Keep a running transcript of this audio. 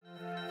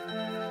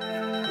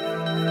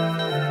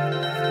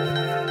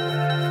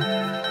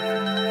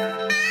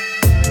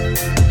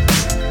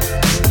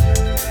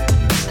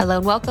Hello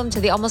and welcome to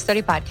the Almost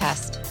 30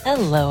 podcast.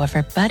 Hello,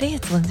 everybody.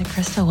 It's Lindsay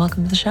Krista.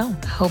 Welcome to the show.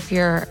 Hope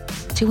you're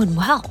doing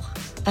well,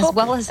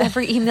 well as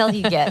every email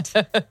you get.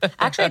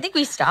 Actually, I think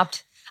we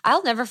stopped.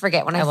 I'll never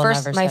forget when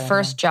my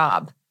first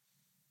job.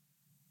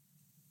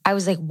 I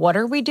was like, what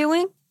are we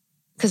doing?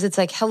 Because it's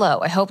like,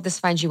 hello, I hope this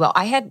finds you well.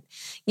 I had,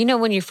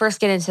 when you first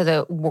get into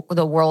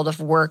the world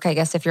of work, I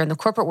guess if you're in the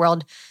corporate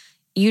world,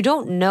 you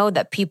don't know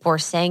that people are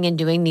saying and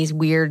doing these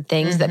weird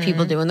things that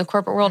people do in the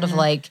corporate world of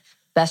like,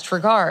 best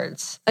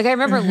regards. Like I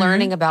remember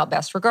learning about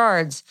best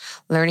regards,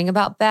 learning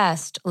about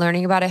best,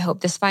 learning about I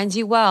hope this finds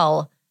you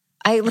well.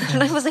 I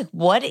was like,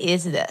 what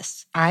is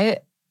this?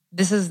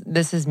 This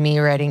is me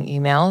writing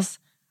emails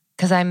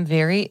because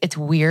it's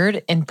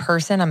weird. In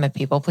person, I'm a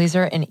people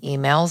pleaser. In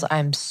emails,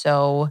 I'm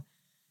so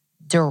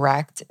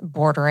direct,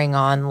 bordering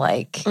on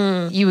like,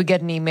 you would get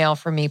an email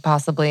from me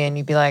possibly and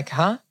you'd be like,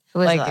 huh?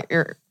 Who is like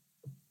that?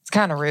 It's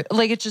kind of rude.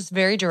 Like it's just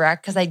very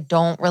direct because I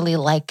don't really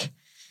like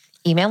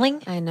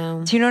emailing. I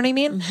know. Do you know what I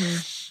mean?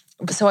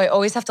 Mm-hmm. So I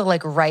always have to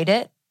like write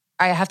it.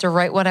 I have to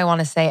write what I want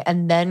to say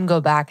and then go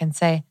back and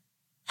say,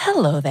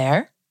 hello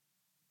there.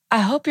 I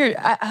hope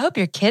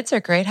your kids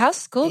are great. How's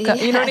school going?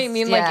 Yes, you know what I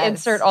mean? yes. Like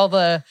insert all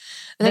the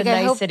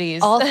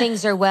niceties. All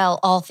things are well,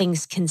 all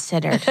things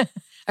considered.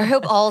 I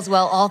hope all's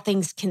well, all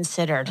things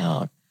considered.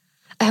 Oh.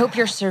 I hope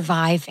you're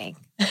surviving.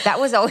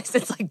 That was always,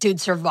 it's like, dude,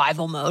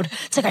 survival mode.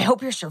 It's like, I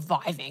hope you're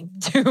surviving.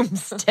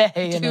 Doomsday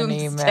in an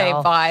email. Doomsday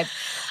vibe.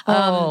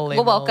 Holy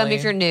welcome moly.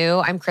 if you're new.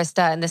 I'm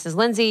Krista and this is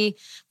Lindsay.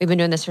 We've been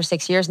doing this for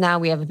 6 years now.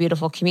 We have a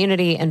beautiful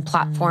community and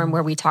platform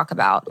where we talk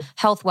about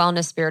health,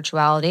 wellness,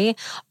 spirituality,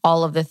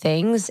 all of the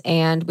things.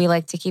 And we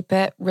like to keep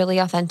it really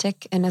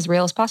authentic and as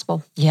real as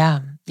possible. Yeah.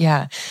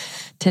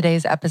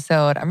 Today's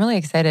episode, I'm really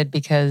excited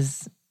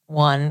because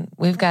one,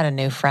 we've got a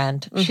new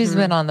friend. She's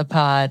been on the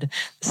pod.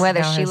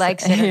 Whether she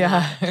likes it or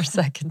not. Her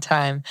second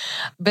time.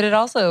 But it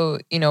also,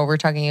 we're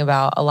talking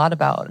about a lot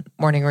about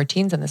morning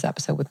routines in this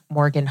episode with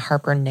Morgan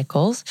Harper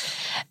Nichols.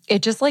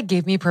 It just like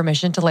gave me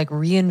permission to like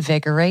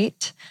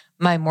reinvigorate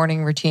my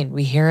morning routine.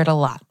 We hear it a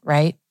lot,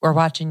 right? We're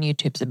watching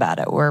YouTubes about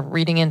it. We're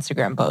reading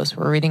Instagram posts.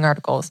 We're reading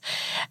articles.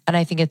 And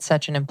I think it's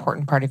such an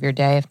important part of your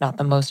day, if not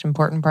the most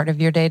important part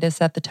of your day to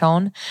set the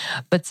tone.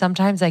 But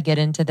sometimes I get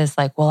into this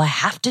like, well, I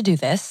have to do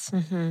this.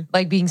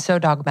 Like being so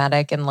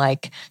dogmatic and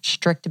like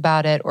strict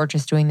about it or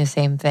just doing the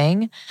same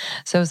thing.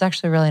 So it was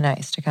actually really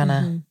nice to kind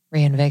of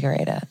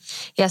reinvigorate it.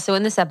 Yeah, so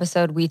in this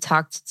episode, we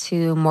talked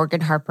to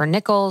Morgan Harper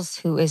Nichols,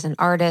 who is an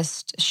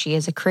artist. She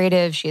is a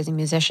creative. She is a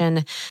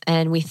musician.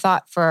 And we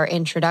thought for our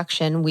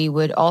introduction, we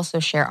would also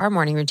share our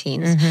morning routines.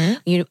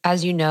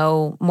 As you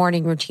know,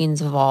 morning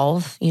routines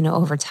evolve,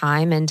 over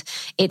time. And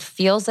it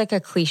feels like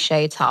a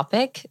cliche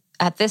topic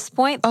at this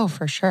point. Oh,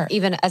 for sure.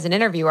 Even as an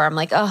interviewer, I'm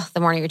like, oh, the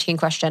morning routine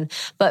question.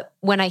 But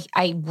when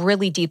I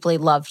really deeply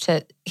love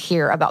to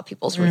hear about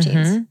people's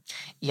routines.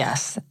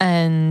 Yes.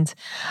 And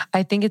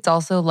I think it's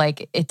also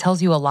like, it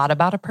tells you a lot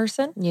about a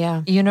person.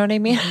 Yeah. You know what I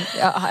mean?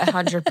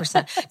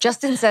 100%.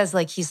 Justin says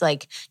he's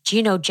like, do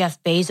you know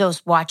Jeff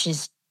Bezos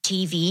watches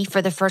TV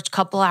for the first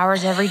couple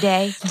hours every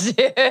day?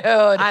 Dude.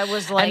 I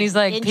was like, and he's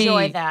like,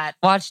 enjoy Pete, that.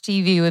 Watch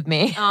TV with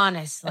me.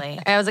 Honestly.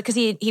 I was like, because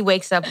he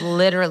wakes up,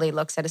 literally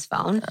looks at his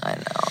phone. I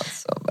know, it's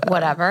so bad.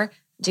 Whatever,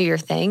 do your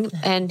thing.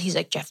 And he's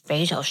like, Jeff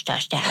Bezos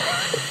does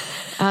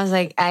that. I was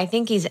like, I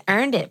think he's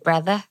earned it,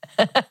 brother.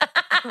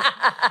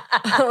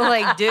 I'm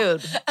like,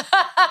 dude,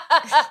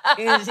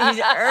 he's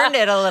earned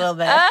it a little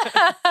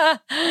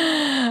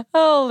bit.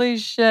 Holy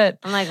shit.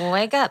 I'm like,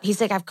 wake up.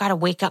 He's like, I've got to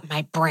wake up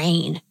my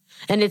brain.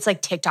 And it's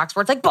like TikToks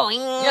where it's like,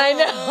 boing. I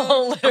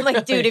know. I'm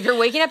like, dude, if you're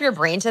waking up your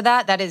brain to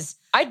that is,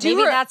 maybe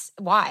that's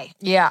why.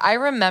 Yeah, I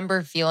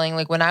remember feeling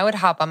like when I would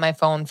hop on my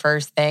phone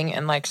first thing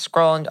and like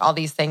scroll and all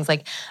these things,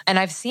 like, and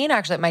I've seen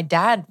actually, my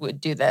dad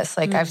would do this.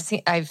 Like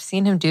I've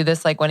seen him do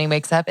this. Like when he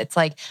wakes up, it's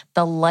like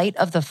the light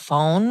of the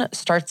phone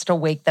starts to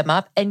wake them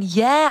up. And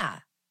yeah,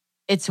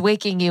 it's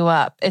waking you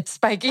up. It's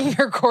spiking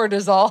your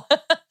cortisol.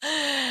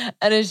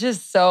 And it's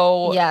just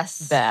so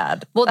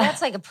bad. Well,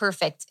 that's like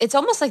it's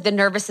almost like the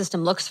nervous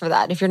system looks for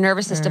that. If your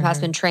nervous system has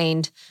been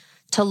trained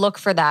to look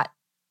for that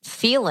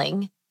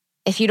feeling,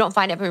 if you don't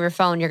find it from your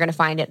phone, you're going to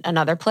find it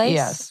another place.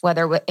 Yes.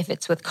 Whether if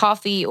it's with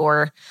coffee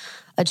or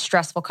a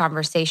stressful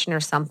conversation or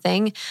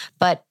something.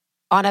 But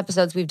on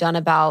episodes we've done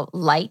about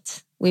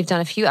light, we've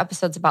done a few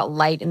episodes about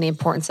light and the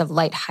importance of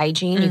light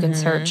hygiene. You can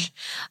search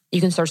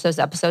those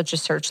episodes,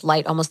 just search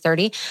light almost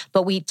 30.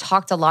 But we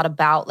talked a lot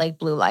about like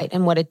blue light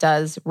and what it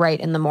does right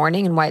in the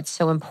morning and why it's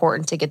so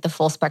important to get the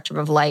full spectrum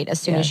of light as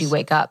soon as you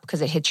wake up,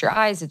 because it hits your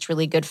eyes. It's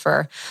really good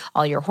for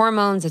all your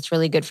hormones. It's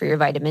really good for your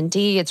vitamin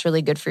D. It's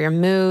really good for your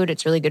mood.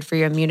 It's really good for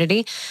your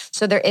immunity.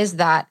 So there is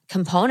that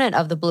component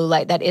of the blue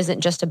light that isn't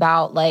just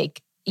about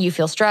like, you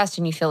feel stressed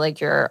and you feel like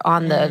you're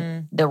on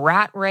the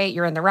rat race,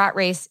 you're in the rat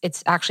race.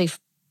 It's actually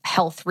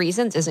health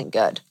reasons isn't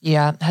good.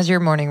 Yeah. Has your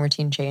morning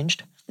routine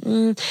changed?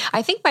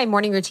 I think my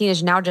morning routine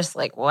is now just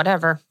like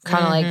whatever,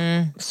 kind of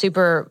like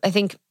super, I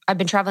think I've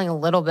been traveling a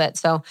little bit,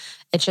 so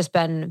it's just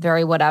been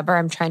very whatever.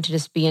 I'm trying to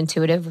just be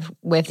intuitive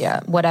with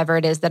whatever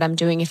it is that I'm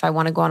doing. If I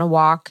want to go on a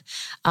walk,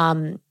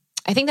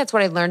 I think that's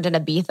what I learned in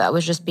Ibiza,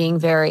 was just being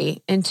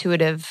very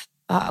intuitive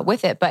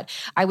with it. But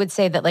I would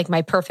say that like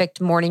my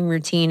perfect morning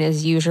routine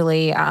is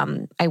usually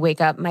I wake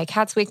up, my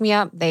cats wake me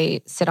up,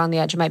 they sit on the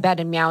edge of my bed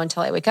and meow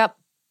until I wake up.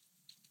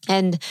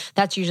 And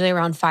that's usually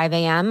around 5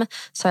 a.m.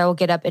 So I will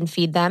get up and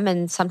feed them.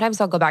 And sometimes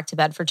I'll go back to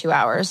bed for 2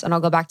 hours, and I'll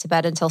go back to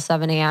bed until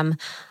 7 a.m.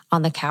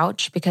 on the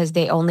couch, because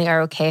they only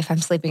are okay if I'm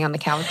sleeping on the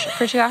couch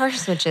for 2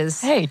 hours, which is...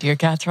 Hey, do your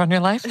cats run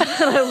your life?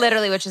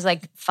 Literally, which is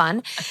like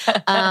fun.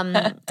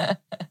 And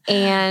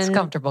it's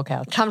comfortable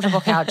couch.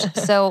 Comfortable couch.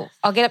 So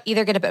I'll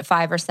either get up at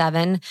 5 or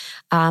 7.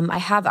 I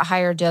have a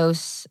higher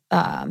dose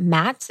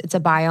mat. It's a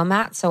bio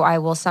mat. So I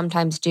will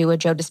sometimes do a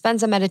Joe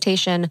Dispenza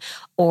meditation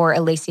or a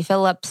Lacey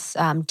Phillips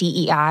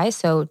DEI.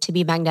 So To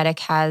Be Magnetic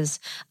has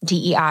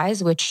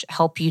DEIs, which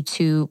help you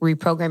to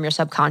reprogram your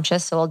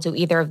subconscious. So I'll do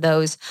either of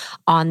those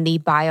on the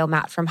bio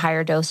mat from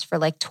Higher Dose for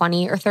like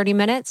 20 or 30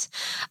 minutes.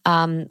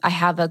 I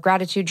have a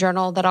gratitude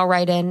journal that I'll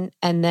write in,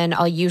 and then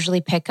I'll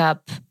usually pick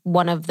up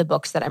one of the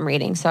books that I'm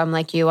reading. So I'm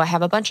like you, I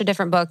have a bunch of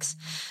different books.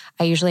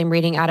 I usually am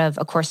reading out of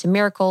A Course in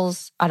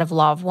Miracles, out of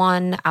Law of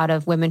One, out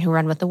of Women Who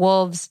Run with the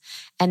Wolves.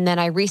 And then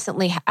I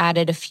recently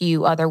added a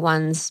few other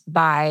ones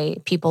by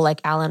people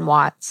like Alan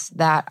Watts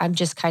that I'm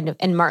just kind of,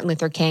 and Martin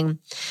Luther King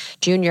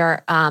Jr.,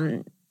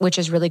 which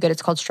is really good.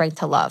 It's called Strength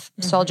to Love.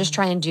 Mm-hmm. So I'll just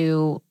try and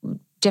do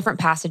different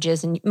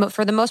passages. And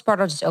for the most part,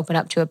 I'll just open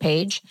up to a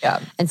page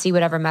and see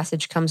whatever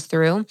message comes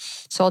through.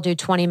 So I'll do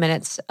 20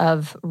 minutes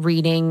of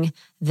reading.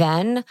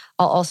 Then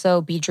I'll also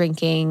be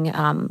drinking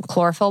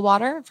chlorophyll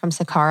water from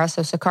Sakara.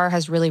 So Sakara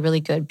has really, really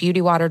good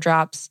beauty water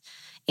drops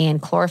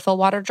and chlorophyll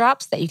water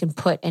drops that you can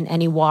put in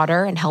any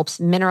water and helps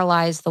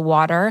mineralize the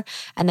water.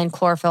 And then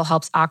chlorophyll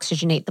helps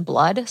oxygenate the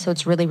blood. So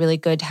it's really, really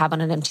good to have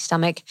on an empty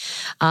stomach.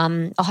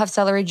 I'll have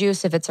celery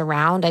juice if it's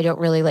around. I don't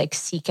really like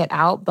seek it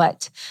out,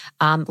 but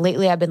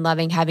lately I've been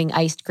loving having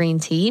iced green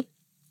tea.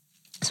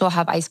 So I'll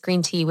have iced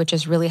green tea, which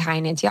is really high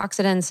in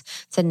antioxidants.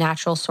 It's a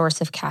natural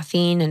source of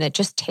caffeine, and it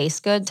just tastes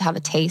good to have a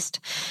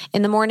taste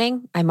in the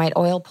morning. I might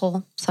oil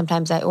pull.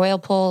 Sometimes I oil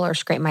pull or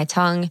scrape my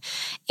tongue.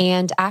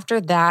 And after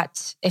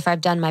that, if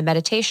I've done my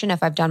meditation,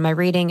 if I've done my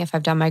reading, if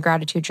I've done my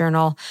gratitude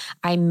journal,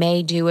 I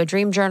may do a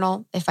dream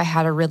journal if I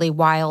had a really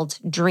wild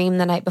dream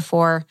the night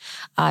before.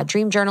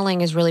 Dream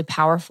journaling is really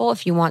powerful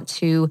if you want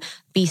to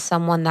be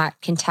someone that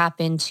can tap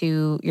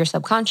into your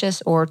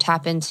subconscious or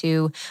tap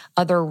into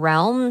other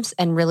realms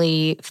and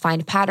really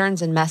find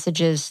patterns and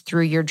messages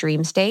through your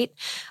dream state.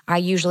 I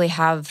usually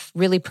have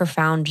really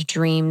profound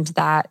dreams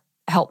that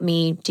help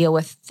me deal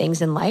with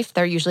things in life.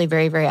 They're usually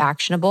very, very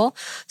actionable.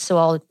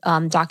 So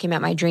I'll document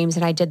my dreams.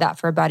 And I did that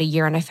for about a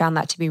year, and I found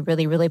that to be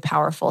really, really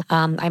powerful.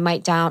 I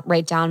might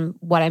write down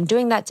what I'm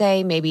doing that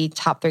day, maybe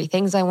top 3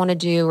 things I want to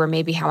do, or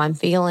maybe how I'm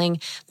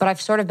feeling. But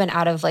I've sort of been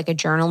out of like a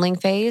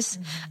journaling phase.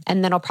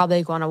 And then I'll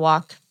probably go on a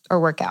walk or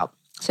work out.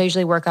 So I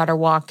usually work out or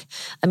walk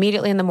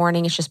immediately in the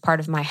morning. It's just part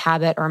of my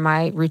habit or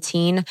my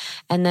routine.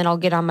 And then I'll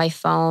get on my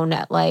phone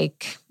at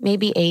like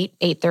maybe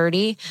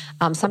 8:30.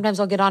 Sometimes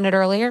I'll get on it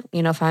earlier,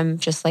 if I'm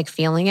just like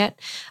feeling it,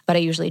 but I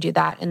usually do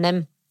that. And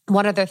then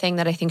one other thing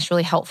that I think is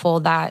really helpful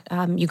that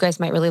you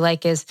guys might really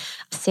like is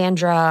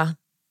Sandra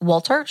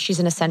Walter.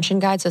 She's an Ascension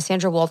Guide. So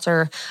Sandra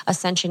Walter,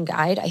 Ascension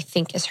Guide, I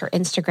think is her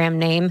Instagram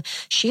name.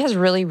 She has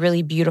really,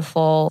 really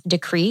beautiful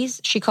decrees,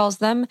 she calls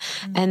them.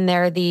 Mm-hmm. And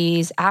they're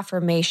these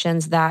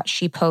affirmations that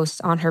she posts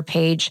on her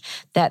page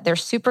that they're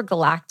super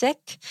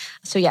galactic.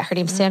 So yeah, her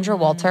name's Sandra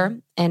Walter,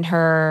 and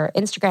her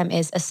Instagram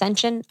is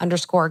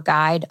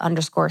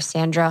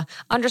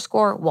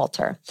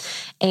Ascension_guide_Sandra_Walter.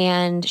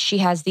 And she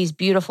has these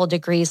beautiful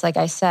decrees, like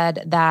I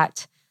said,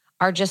 that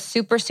are just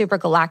super, super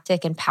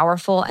galactic and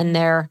powerful. And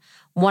they're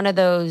one of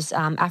those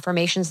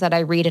affirmations that I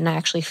read and I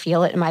actually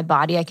feel it in my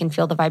body. I can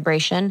feel the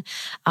vibration.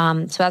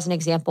 So as an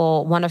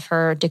example, one of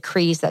her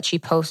decrees that she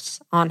posts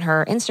on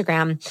her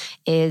Instagram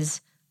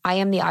is, I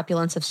am the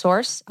opulence of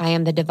Source. I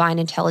am the divine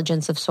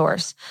intelligence of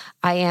Source.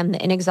 I am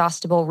the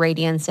inexhaustible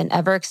radiance and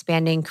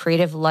ever-expanding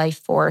creative life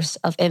force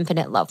of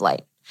infinite love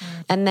light.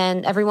 And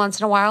then every once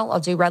in a while, I'll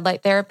do red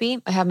light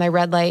therapy. I have my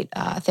red light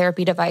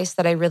therapy device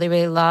that I really,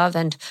 really love.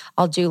 And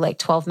I'll do like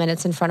 12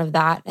 minutes in front of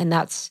that. And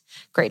that's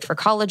great for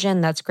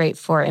collagen. That's great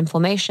for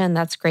inflammation.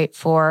 That's great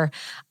for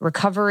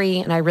recovery.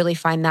 And I really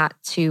find that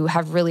to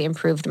have really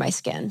improved my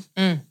skin.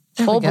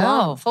 Full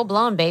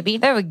blown, baby.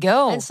 There we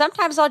go. And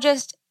sometimes I'll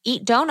just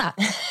eat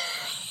donuts.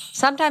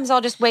 Sometimes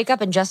I'll just wake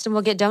up and Justin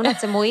will get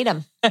donuts and we'll eat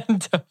them.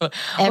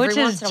 Which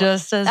is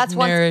just as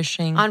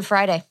nourishing. On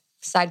Friday.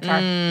 Sidecar.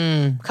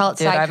 Call it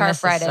Dude, Sidecar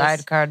Fridays.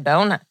 Sidecar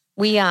donut.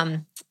 We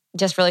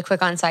just really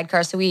quick on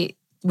Sidecar. So we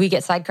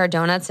get Sidecar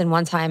donuts, and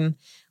one time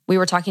we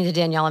were talking to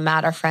Danielle and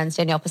Matt, our friends,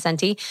 Danielle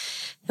Pacenti,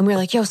 and we were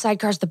like, yo,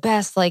 Sidecar's the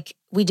best. Like,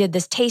 we did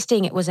this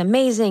tasting. It was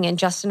amazing. And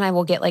Justin and I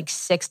will get like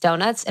 6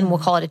 donuts and we'll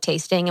call it a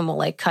tasting, and we'll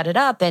like cut it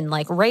up and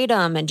like rate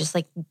them and just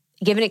like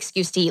give an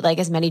excuse to eat like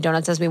as many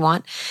donuts as we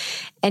want.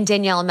 And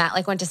Danielle and Matt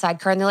like went to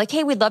Sidecar and they're like,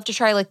 hey, we'd love to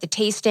try like the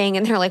tasting.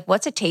 And they're like,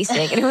 what's a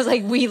tasting? And it was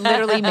like, we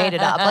literally made it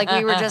up. Like,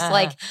 we were just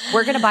like,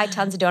 we're going to buy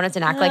tons of donuts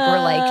and act like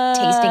we're like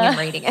tasting and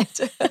rating it.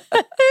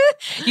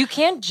 You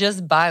can't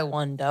just buy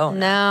one donut.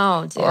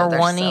 No, dude, Or they're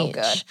one so each.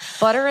 good.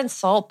 Butter and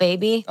salt,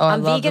 baby. Oh, I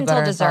I'm love the vegan butter till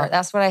and dessert. salt.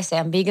 That's what I say.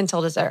 I'm vegan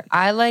till dessert.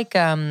 I like,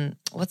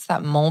 what's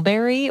that,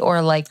 mulberry?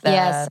 Or like the,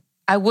 Yes.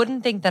 I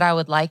wouldn't think that I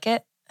would like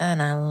it.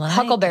 And I like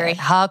Huckleberry. it.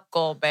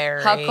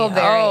 Huckleberry.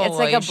 Huckleberry. It's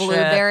like a Holy shit.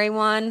 blueberry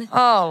one.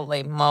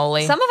 Holy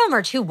moly. Some of them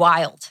are too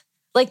wild.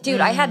 Like, dude,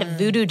 I had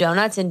Voodoo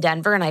Donuts in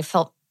Denver and I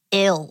felt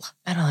ill.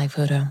 I don't like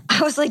voodoo.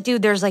 I was like,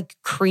 dude, there's like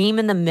cream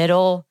in the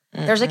middle.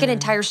 There's like an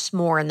entire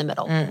s'more in the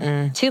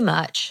middle. Too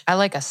much. I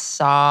like a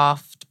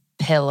soft,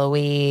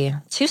 pillowy.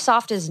 Too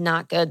soft is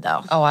not good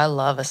though. Oh, I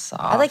love a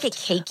soft. I like it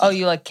cakey. Oh,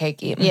 you like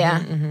cakey.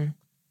 Yeah.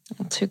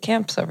 Two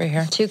camps over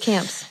here. Two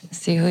camps.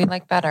 See who you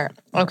like better.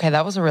 Okay,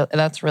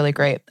 that's really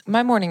great.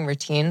 My morning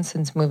routine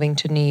since moving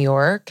to New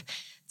York,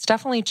 it's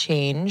definitely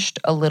changed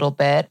a little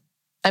bit.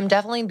 I'm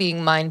definitely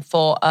being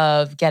mindful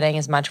of getting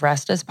as much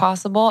rest as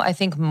possible. I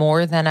think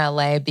more than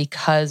LA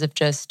because of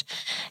just,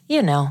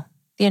 the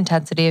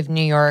intensity of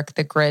New York,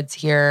 the grids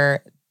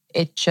here.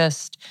 It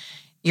just,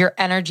 your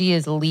energy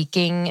is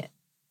leaking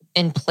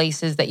in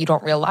places that you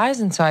don't realize.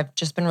 And so I've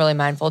just been really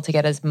mindful to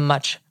get as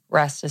much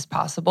rest as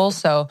possible.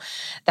 So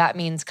that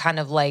means kind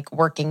of like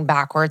working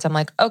backwards. I'm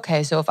like,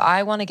 okay, so if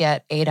I want to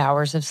get 8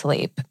 hours of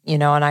sleep,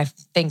 and I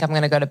think I'm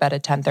going to go to bed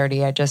at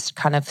 10:30, I just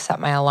kind of set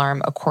my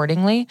alarm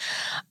accordingly.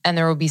 And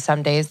there will be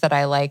some days that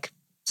I like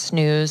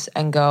snooze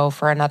and go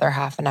for another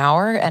half an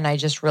hour. And I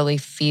just really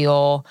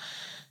feel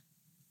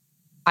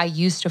I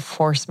used to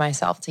force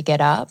myself to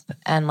get up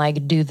and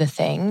like do the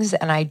things.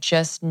 And I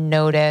just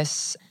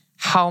notice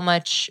how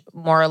much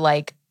more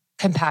like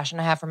compassion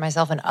I have for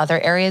myself in other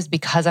areas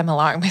because I'm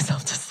allowing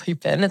myself to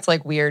sleep in. It's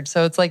like weird.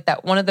 So it's like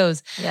that one of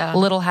those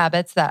little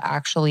habits that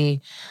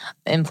actually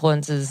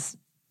influences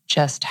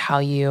just how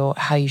you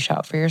show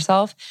up for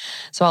yourself.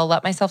 So I'll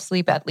let myself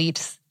sleep at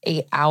least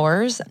 8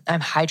 hours.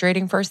 I'm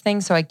hydrating first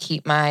thing. So I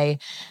keep my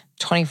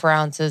 24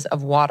 ounces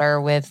of water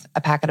with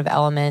a packet of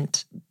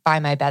Element by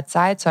my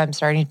bedside. So I'm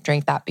starting to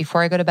drink that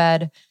before I go to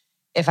bed.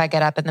 If I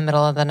get up in the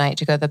middle of the night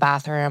to go to the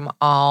bathroom,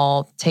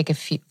 I'll take a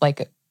few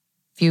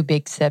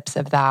big sips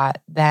of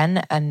that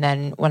then. And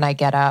then when I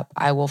get up,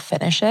 I will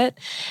finish it.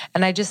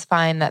 And I just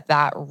find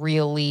that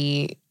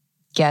really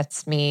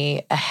gets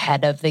me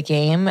ahead of the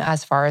game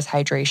as far as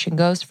hydration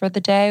goes for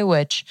the day,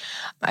 which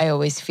I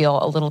always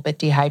feel a little bit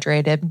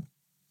dehydrated.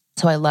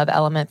 So I love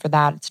Element for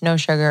that. It's no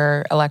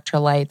sugar,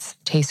 electrolytes,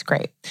 tastes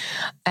great.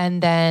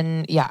 And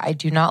then, I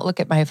do not look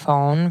at my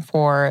phone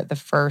for the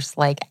first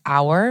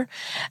hour.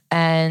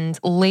 And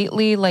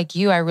lately, like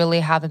you, I really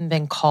haven't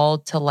been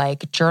called to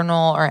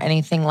journal or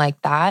anything like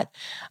that.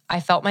 I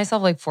felt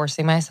myself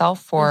forcing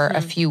myself for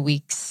a few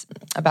weeks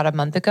about a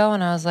month ago.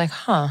 And I was like,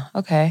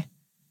 okay.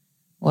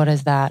 What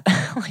is that?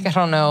 I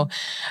don't know.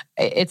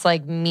 It's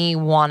like me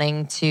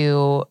wanting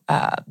to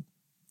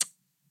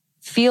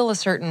feel a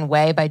certain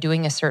way by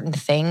doing a certain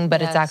thing,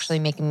 but it's actually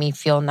making me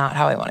feel not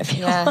how I want to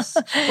feel. Yes.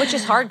 Which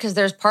is hard because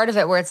there's part of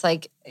it where it's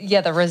like...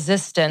 the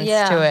resistance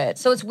to it.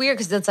 So it's weird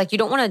because it's like you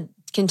don't want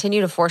to continue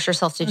to force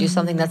yourself to do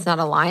something that's not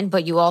aligned,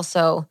 but you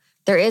also...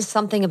 There is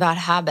something about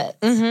habits.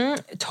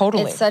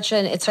 Totally. It's such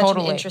an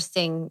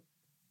interesting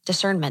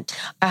discernment.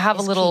 I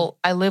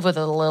live with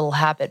a little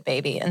habit,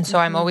 baby. And so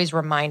I'm always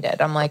reminded.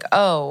 I'm like,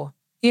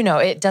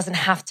 it doesn't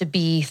have to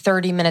be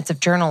 30 minutes of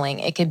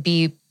journaling. It could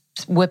be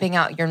whipping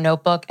out your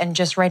notebook and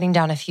just writing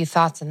down a few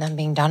thoughts and then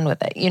being done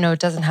with it. It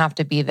doesn't have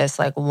to be this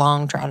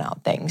long drawn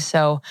out thing.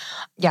 So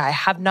I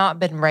have not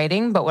been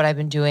writing, but what I've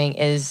been doing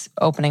is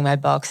opening my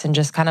books and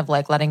just kind of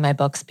letting my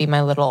books be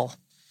my little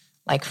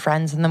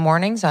friends in the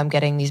morning. So I'm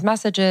getting these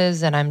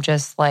messages and I'm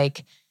just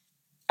I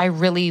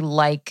really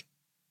like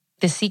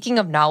the seeking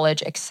of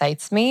knowledge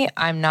excites me.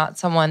 I'm not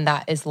someone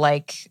that is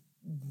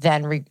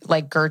then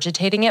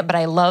regurgitating it, but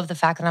I love the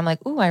fact that I'm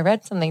like, ooh, I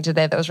read something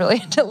today that was really,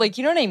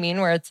 you know what I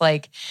mean? Where it's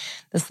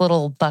this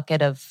little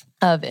bucket of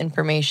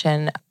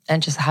information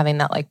and just having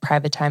that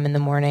private time in the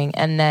morning.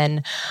 And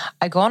then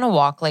I go on a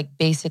walk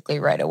basically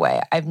right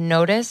away. I've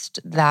noticed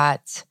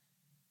that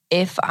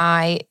if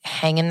I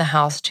hang in the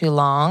house too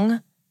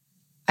long,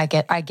 I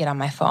get on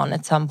my phone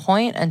at some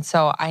point. And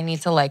so I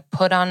need to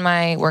put on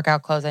my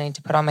workout clothes. I need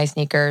to put on my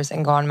sneakers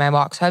and go on my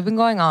walk. So I've been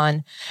going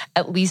on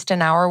at least an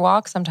hour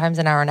walk, sometimes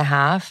an hour and a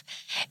half.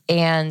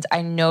 And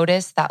I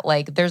noticed that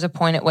there's a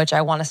point at which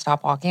I want to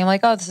stop walking. I'm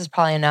like, oh, this is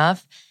probably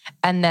enough.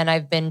 And then I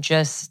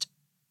just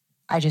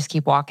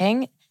keep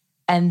walking.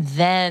 And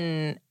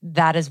then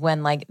that is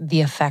when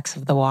the effects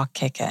of the walk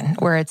kick in,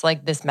 where it's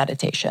this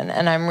meditation.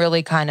 And I'm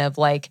really kind of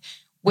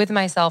with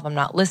myself. I'm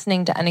not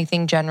listening to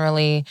anything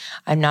generally.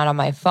 I'm not on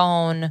my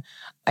phone.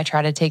 I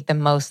try to take the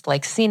most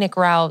scenic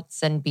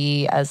routes and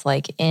be as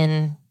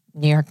in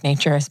New York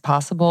nature as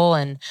possible.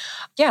 And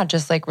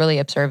just really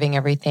observing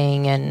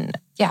everything and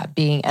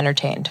being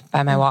entertained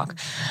by my walk.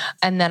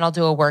 And then I'll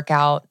do a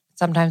workout.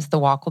 Sometimes the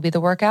walk will be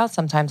the workout.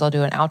 Sometimes I'll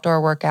do an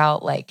outdoor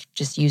workout,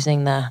 just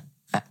using the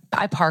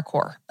I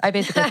parkour. I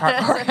basically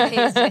parkour.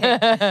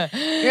 That's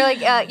amazing. You're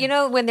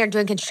like, when they're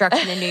doing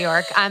construction in New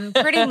York, I'm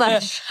pretty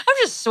much... I'm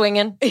just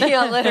swinging.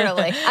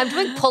 Literally. I'm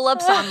doing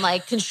pull-ups on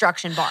like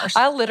construction bars.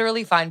 I'll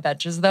literally find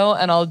benches though,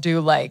 and I'll do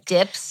like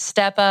dips,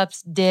 step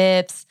ups,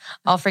 dips.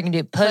 I'll freaking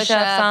do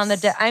push-ups on the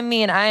dip. I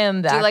mean, I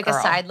am that Do like girl.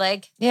 a side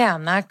leg? Yeah,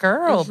 I'm that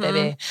girl,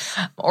 baby.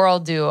 Or I'll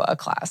do a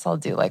class. I'll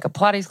do like a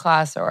Pilates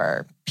class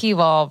or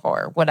P-Volve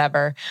or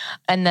whatever.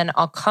 And then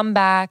I'll come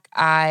back.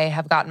 I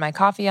have gotten my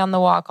coffee on the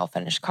walk. I'll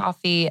finish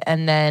coffee.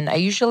 And then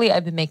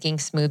I've been making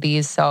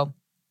smoothies. So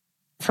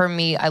for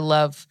me, I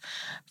love,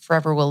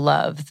 forever will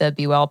love the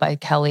Be Well by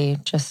Kelly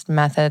just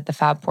method, the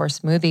Fab Pour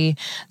smoothie.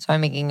 So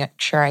I'm making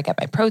sure I get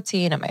my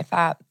protein and my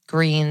fat,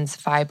 greens,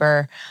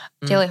 fiber.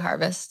 Daily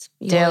Harvest.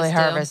 Daily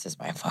Harvest is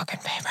my fucking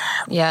favorite.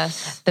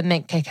 Yes. The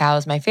mint cacao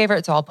is my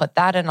favorite. So I'll put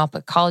that in. I'll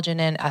put collagen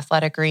in,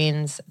 athletic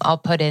greens. I'll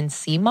put in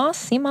sea moss.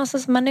 Sea moss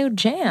is my new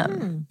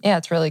jam. Yeah,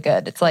 it's really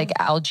good. It's like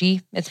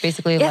algae. It's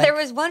basically like... there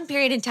was one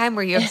period in time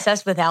where you're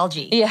obsessed with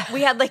algae. Yeah.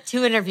 We had like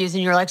 2 interviews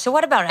and you're like, so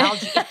what about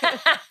algae?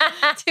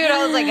 Dude,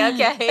 I was like,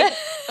 okay.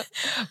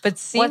 But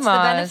sea What's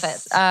moss, the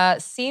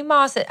benefits? Sea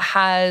moss, it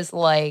has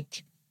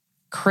like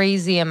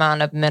crazy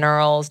amount of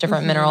minerals,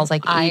 different minerals,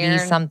 like Iron.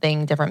 80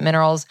 something different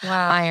minerals,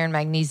 Wow. iron,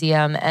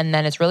 magnesium, and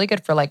then it's really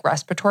good for like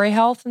respiratory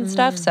health and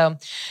stuff. So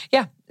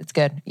yeah, it's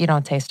good. You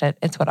don't taste it.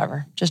 It's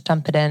whatever. Just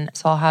dump it in.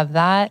 So I'll have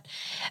that.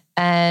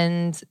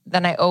 And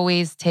then I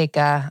always take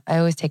a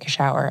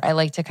shower. I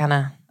like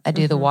to I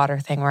do the water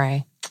thing where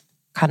I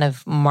kind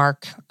of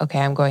mark, okay,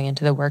 I'm going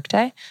into the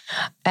workday.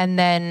 And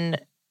then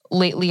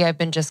lately I've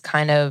been just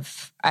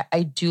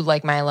I do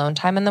like my alone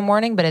time in the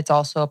morning, but it's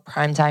also a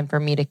prime time for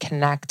me to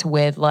connect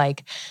with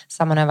like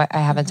someone I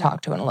haven't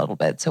talked to in a little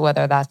bit. So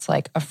whether that's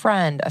like a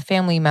friend, a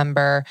family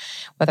member,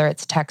 whether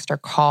it's text or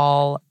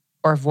call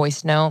or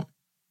voice note,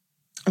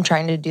 I'm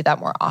trying to do that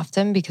more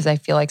often because I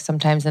feel like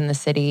sometimes in the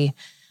city,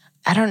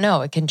 I don't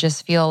know, it can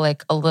just feel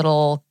like a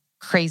little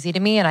crazy to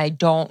me and I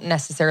don't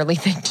necessarily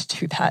think to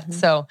do that.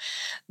 So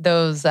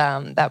those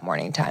that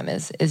morning time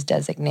is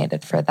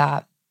designated for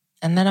that.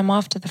 And then I'm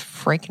off to the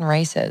freaking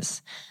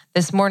races.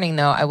 This morning,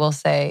 though, I will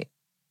say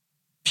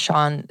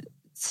Sean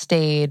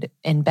stayed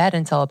in bed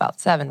until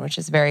about 7, which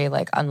is very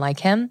like unlike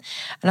him.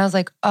 And I was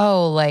like,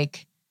 oh,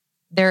 like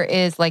there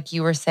is, like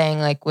you were saying,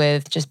 like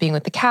with just being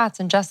with the cats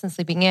and Justin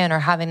sleeping in or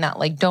having that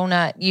like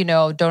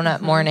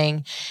donut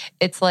morning.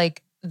 It's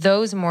like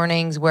those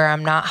mornings where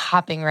I'm not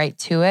hopping right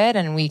to it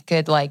and we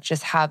could like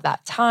just have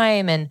that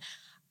time and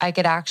I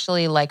could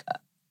actually like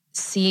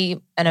see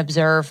and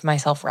observe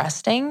myself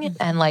resting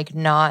and like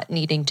not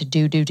needing to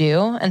do.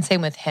 And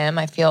same with him.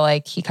 I feel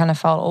like he kind of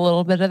felt a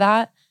little bit of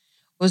that.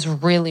 It was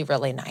really,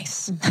 really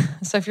nice.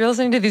 So if you're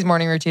listening to these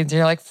morning routines and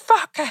you're like,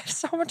 fuck, I have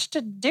so much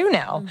to do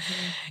now.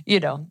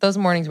 Those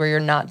mornings where you're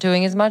not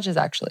doing as much is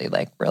actually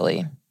like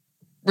really,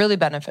 really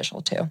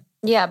beneficial too.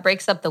 Yeah, it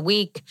breaks up the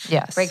week.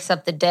 Yes. Breaks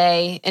up the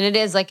day. And it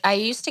is like, I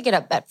used to get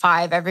up at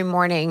 5 every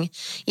morning,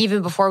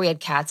 even before we had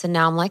cats. And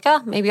now I'm like,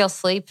 maybe I'll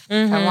sleep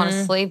if I want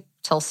to sleep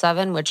till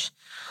 7, which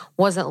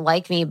wasn't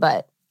like me.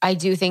 But I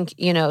do think,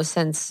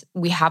 since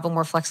we have a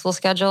more flexible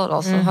schedule, it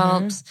also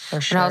helps. For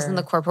sure. When I was in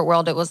the corporate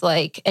world, it was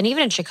like, and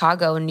even in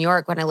Chicago and New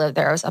York, when I lived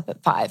there, I was up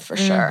at 5 for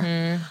sure.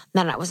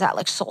 Then I was at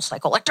like Soul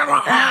Cycle, like,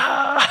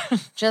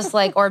 just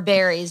like, or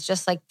Barry's,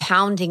 just like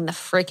pounding the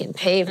freaking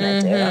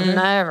pavement, dude. I'm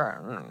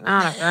never,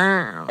 not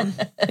again.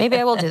 Maybe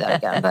I will do that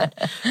again.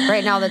 But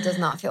right now, that does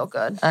not feel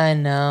good. I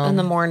know. In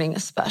the morning,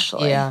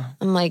 especially. Yeah.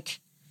 I'm like,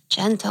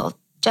 gentle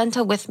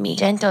with me.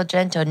 Gentle.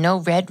 No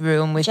red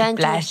room with the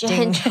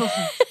blasting. Gentle.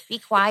 Be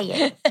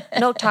quiet.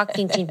 No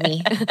talking to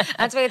me.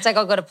 That's why it's like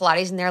I'll go to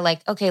Pilates and they're like,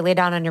 okay, lay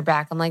down on your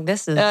back. I'm like,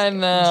 this is I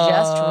know.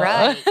 just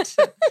right.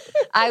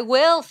 I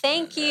will.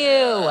 Thank you.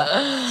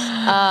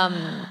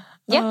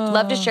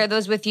 Love to share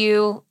those with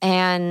you.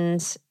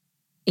 And,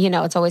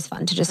 it's always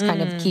fun to just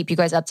kind of keep you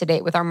guys up to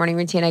date with our morning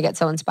routine. I get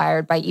so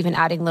inspired by even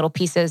adding little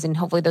pieces. And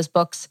hopefully those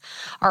books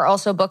are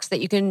also books that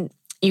you can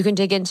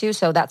dig into.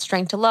 So that's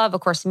Strength to Love,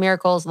 of course,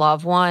 Miracles, Law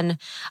of One.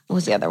 What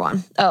was the other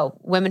one? Oh,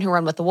 Women Who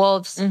Run with the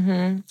Wolves.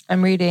 I'm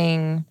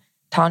reading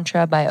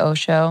Tantra by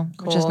Osho,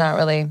 which is not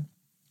really,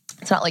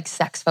 it's not like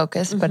sex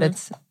focused, but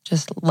it's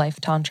just life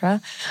Tantra.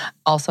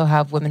 Also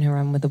have Women Who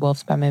Run with the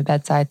Wolves by my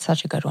bedside.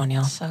 Such a good one,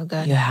 y'all. So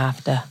good. You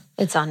have to.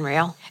 It's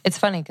unreal. It's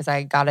funny because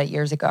I got it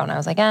years ago and I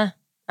was like, I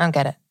don't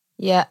get it.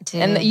 Yeah,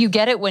 dude. And you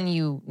get it when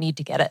you need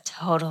to get it.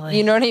 Totally.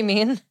 You know what I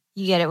mean?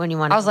 You get it when you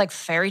want to. I was like,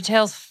 fairy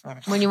tales?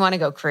 When you want to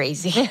go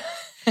crazy.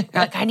 You're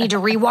like, I need to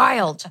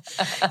rewild.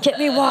 Get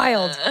me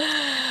wild.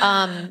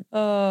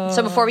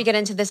 So before we get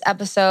into this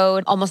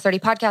episode, Almost 30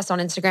 Podcast on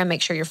Instagram,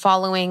 make sure you're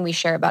following. We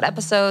share about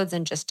episodes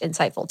and just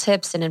insightful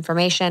tips and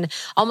information.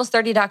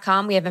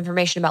 Almost30.com, we have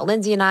information about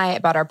Lindsay and I,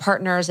 about our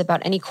partners,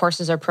 about any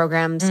courses or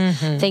programs,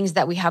 things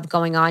that we have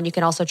going on. You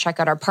can also check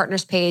out our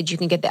partners page. You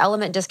can get the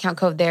Element discount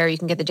code there. You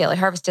can get the Daily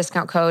Harvest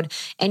discount code.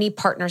 Any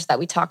partners that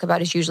we talk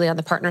about is usually on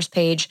the partners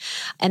page.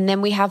 And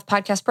then we have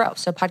Podcast Pro.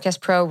 So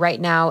Podcast Pro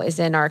right now is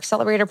in our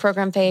accelerator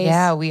program phase.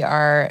 Yeah, we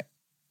are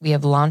We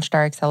have launched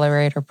our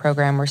accelerator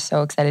program. We're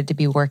so excited to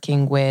be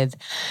working with,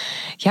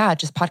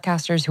 just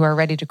podcasters who are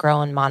ready to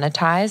grow and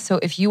monetize. So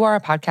if you are a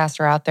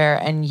podcaster out there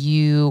and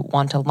you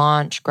want to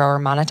launch, grow, or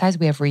monetize,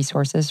 we have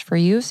resources for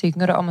you. So you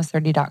can go to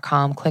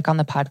almost30.com, click on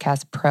the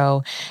Podcast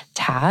Pro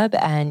tab,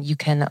 and you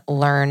can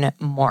learn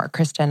more.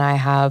 Krista and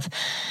I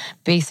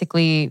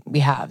we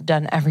have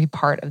done every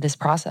part of this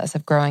process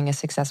of growing a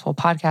successful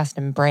podcast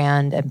and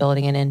brand and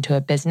building it into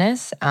a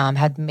business,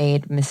 had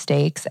made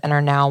mistakes and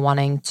are now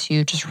wanting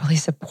to just really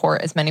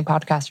support as many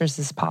podcasters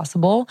as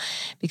possible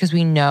because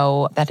we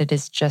know that it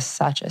is just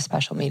such a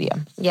special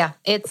medium. Yeah,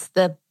 it's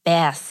the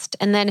best.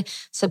 And then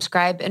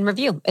subscribe and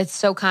review. It's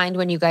so kind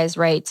when you guys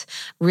write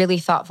really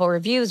thoughtful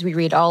reviews. We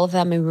read all of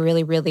them and we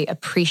really, really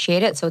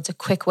appreciate it. So it's a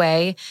quick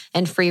way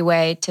and free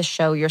way to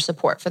show your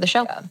support for the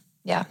show.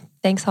 Yeah.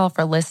 Thanks all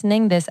for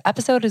listening. This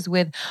episode is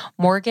with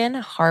Morgan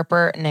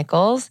Harper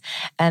Nichols,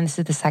 and this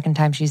is the second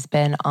time she's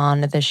been on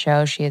the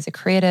show. She is a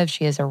creative,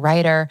 she is a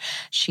writer,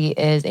 she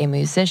is a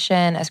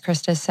musician, as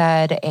Krista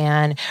said,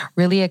 and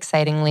really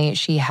excitingly,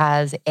 she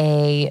has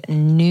a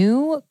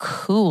new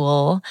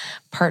cool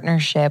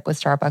partnership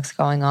with Starbucks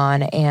going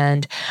on,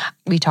 and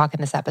we talk in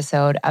this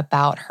episode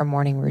about her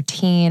morning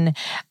routine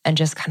and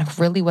just kind of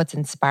really what's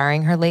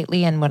inspiring her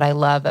lately. And what I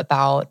love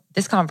about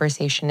this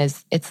conversation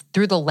is it's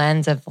through the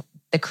lens of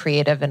the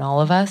creative in all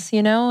of us,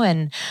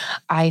 and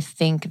I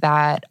think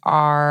that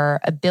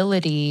our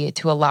ability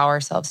to allow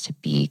ourselves to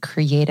be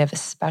creative,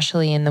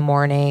 especially in the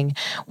morning,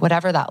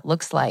 whatever that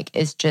looks like,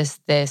 is just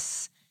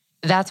that's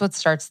what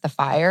starts the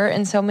fire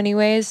in so many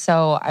ways.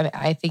 So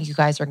I think you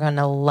guys are going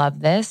to love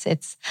this.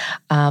 It's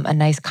a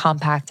nice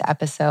compact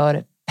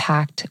episode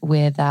packed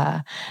with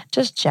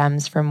just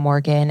gems from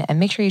Morgan. And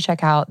make sure you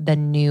check out the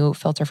new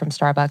filter from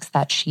Starbucks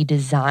that she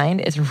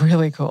designed. It's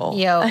really cool.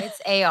 It's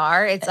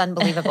AR. It's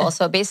unbelievable.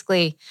 So it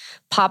basically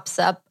pops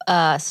up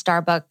a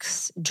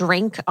Starbucks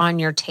drink on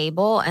your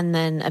table and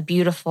then a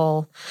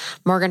beautiful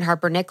Morgan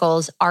Harper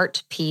Nichols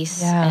art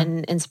piece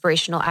and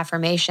inspirational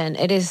affirmation.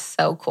 It is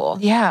so cool.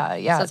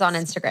 Yeah. So it's on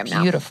Instagram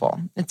now.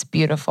 Beautiful. It's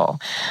beautiful.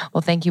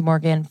 Well, thank you,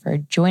 Morgan, for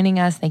joining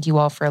us. Thank you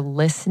all for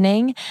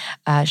listening.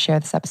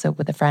 Share this episode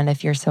with a friend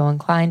if you're so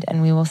inclined,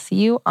 and we will see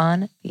you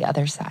on the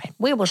other side.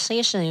 We will see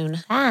you soon.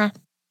 Bye.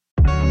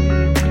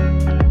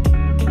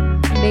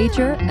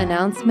 Major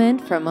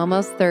announcement from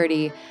Almost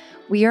 30.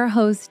 We are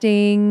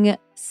hosting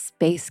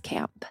Space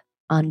Camp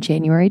on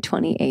January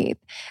 28th.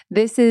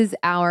 This is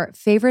our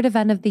favorite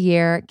event of the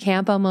year.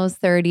 Camp Almost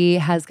 30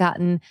 has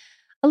gotten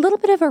a little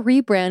bit of a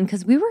rebrand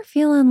because we were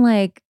feeling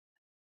like,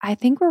 I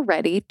think we're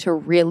ready to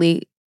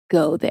really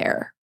go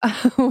there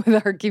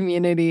with our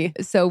community.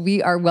 So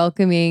we are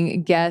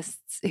welcoming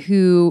guests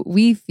who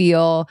we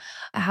feel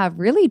have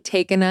really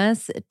taken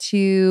us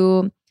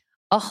to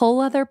a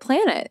whole other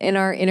planet in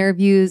our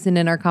interviews and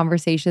in our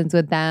conversations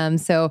with them.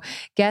 So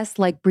guests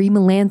like Brie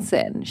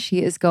Melanson,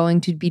 she is going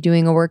to be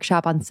doing a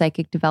workshop on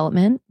psychic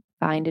development,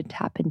 find and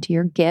tap into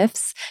your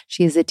gifts.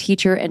 She is a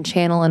teacher and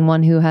channel and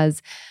one who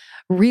has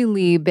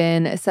really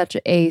been such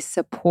a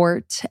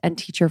support and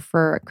teacher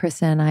for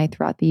Krista and I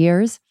throughout the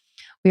years.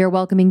 We are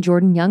welcoming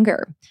Jordan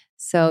Younger.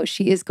 So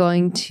she is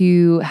going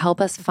to help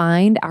us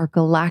find our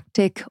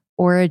galactic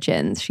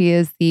origins. She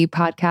is the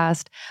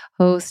podcast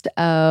host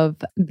of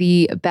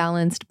the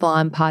Balanced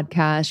Blonde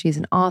podcast. She's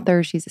an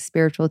author. She's a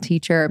spiritual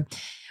teacher.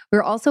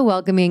 We're also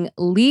welcoming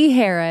Lee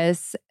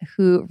Harris,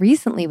 who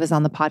recently was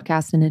on the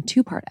podcast in a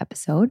 2-part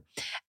episode,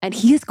 and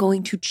he is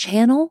going to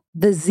channel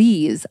the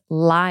Z's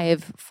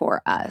live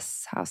for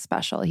us. How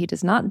special. He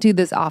does not do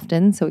this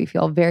often, so we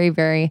feel very,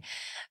 very,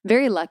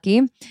 very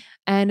lucky.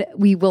 And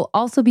we will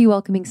also be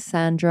welcoming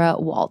Sandra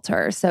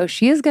Walter. So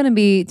she is going to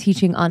be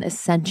teaching on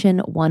Ascension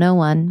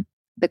 101,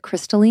 the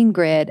crystalline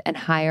grid, and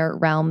higher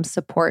realm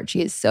support.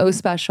 She is so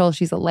special.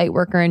 She's a light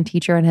worker and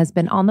teacher and has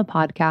been on the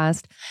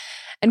podcast.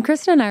 And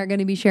Krista and I are going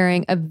to be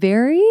sharing a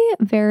very,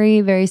 very,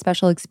 very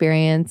special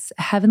experience,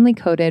 heavenly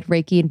coded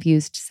Reiki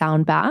infused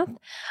sound bath.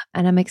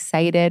 And I'm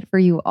excited for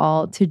you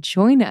all to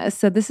join us.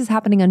 So this is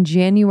happening on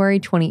January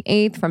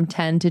 28th from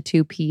 10 to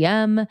 2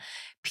 p.m.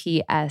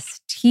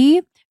 PST.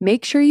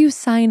 Make sure you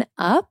sign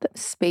up.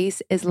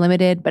 Space is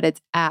limited, but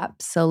it's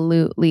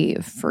absolutely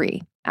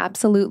free.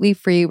 Absolutely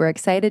free. We're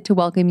excited to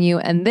welcome you.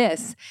 And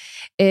this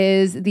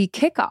is the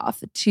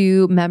kickoff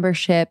to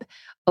membership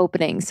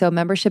opening. So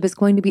membership is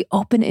going to be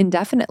open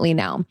indefinitely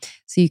now.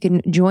 So you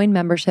can join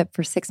membership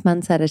for 6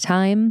 months at a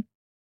time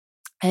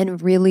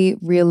and really,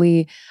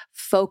 really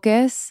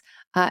focus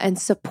and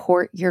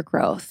support your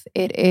growth.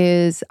 It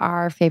is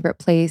our favorite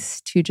place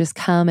to just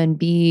come and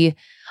be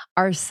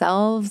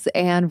ourselves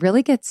and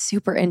really get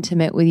super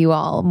intimate with you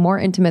all, more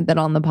intimate than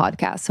on the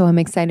podcast. So I'm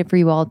excited for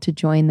you all to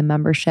join the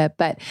membership,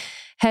 but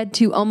head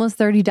to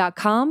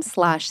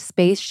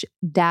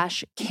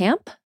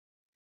almost30.com/space-camp.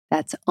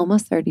 That's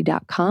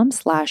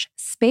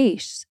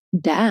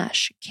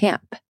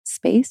almost30.com/space-camp.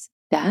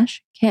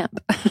 Space-camp.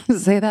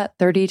 Say that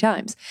 30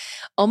 times.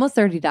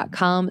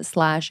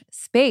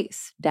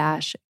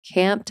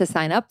 almost30.com/space-camp to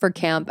sign up for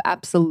camp.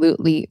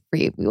 Absolutely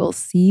free. We will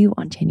see you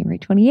on January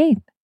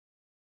 28th.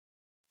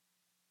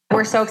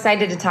 We're so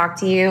excited to talk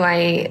to you.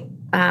 I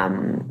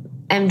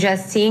am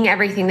just seeing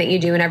everything that you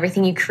do and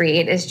everything you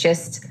create is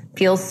just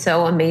feels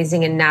so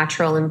amazing and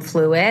natural and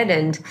fluid.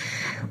 And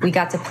we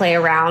got to play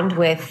around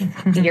with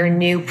your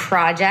new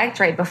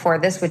project right before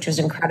this, which was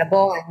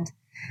incredible. And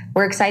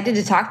we're excited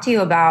to talk to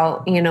you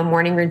about,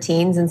 morning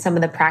routines and some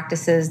of the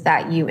practices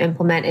that you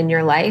implement in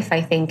your life.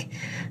 I think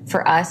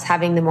for us,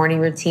 having the morning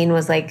routine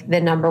was like the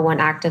number one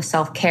act of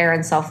self-care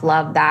and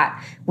self-love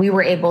that we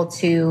were able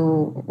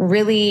to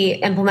really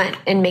implement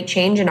and make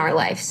change in our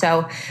life.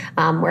 So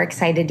we're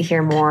excited to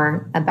hear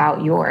more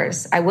about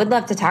yours. I would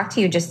love to talk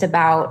to you just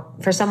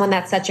about, for someone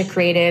that's such a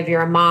creative,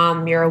 you're a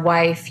mom, you're a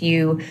wife,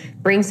 you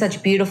bring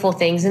such beautiful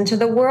things into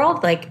the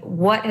world. Like,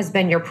 what has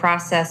been your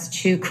process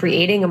to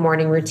creating a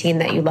morning routine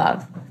that you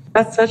love?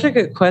 That's such a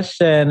good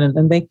question.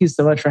 And thank you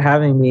so much for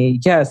having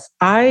me. Yes,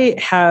 I've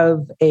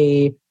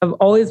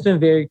always been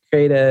very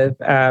creative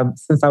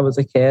since I was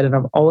a kid, and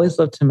I've always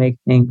loved to make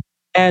things.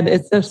 And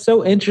it's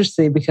so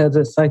interesting because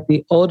it's like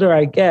the older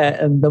I get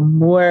and the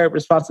more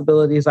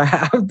responsibilities I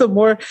have, the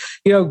more,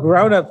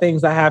 grown up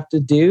things I have to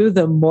do,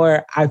 the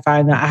more I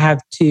find that I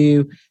have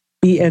to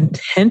be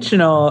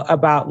intentional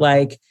about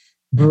like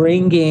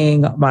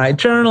bringing my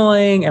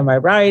journaling and my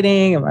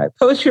writing and my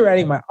poetry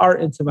writing, my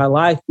art into my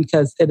life,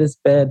 because it has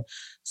been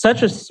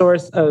such a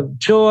source of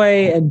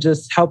joy and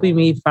just helping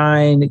me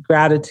find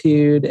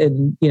gratitude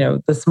in,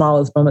 the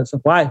smallest moments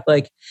of life.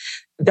 Like,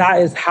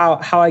 that is how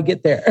I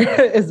get there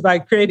is by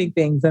creating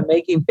things and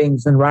making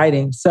things and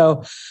writing.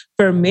 So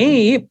for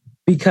me,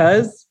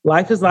 because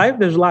life is life,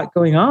 there's a lot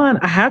going on,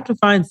 I have to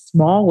find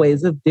small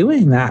ways of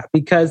doing that,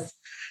 because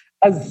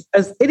as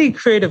any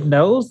creative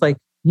knows, like,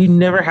 you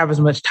never have as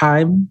much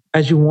time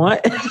as you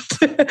want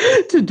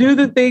to do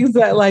the things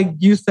that like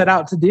you set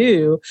out to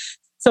do.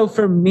 So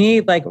for me,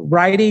 like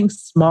writing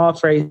small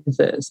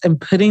phrases and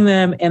putting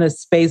them in a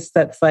space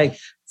that's like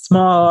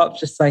small,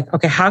 just like,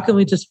 okay, how can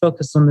we just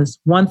focus on this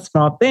one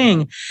small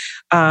thing?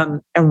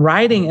 And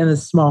writing in a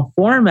small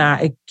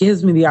format, it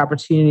gives me the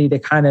opportunity to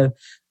kind of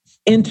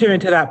enter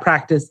into that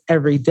practice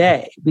every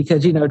day,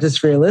 because,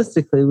 just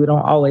realistically, we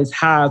don't always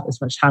have as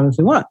much time as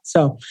we want.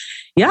 So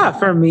yeah,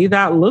 for me,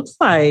 that looks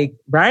like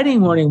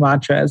writing morning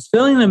mantras,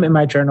 filling them in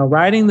my journal,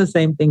 writing the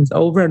same things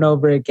over and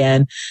over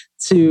again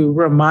to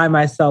remind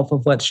myself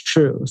of what's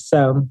true.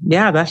 So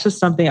yeah, that's just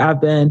something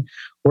I've been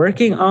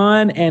working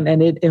on,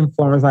 and it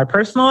informs my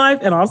personal life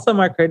and also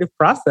my creative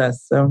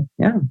process. So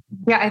yeah.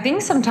 Yeah, I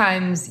think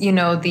sometimes,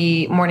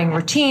 the morning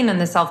routine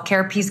and the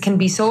self-care piece can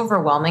be so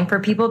overwhelming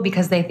for people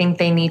because they think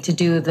they need to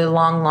do the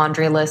long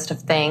laundry list of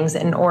things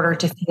in order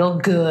to feel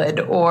good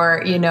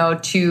or,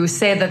 to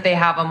say that they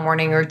have a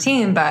morning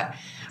routine. But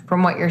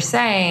from what you're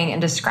saying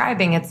and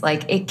describing, it's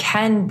like it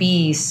can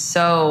be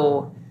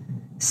so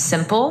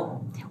simple.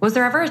 Was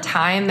there ever a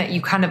time that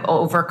you kind of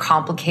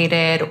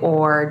overcomplicated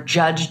or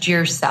judged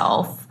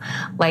yourself,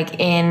 like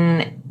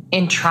in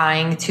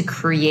trying to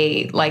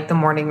create like the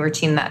morning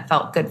routine that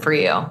felt good for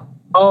you?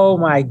 Oh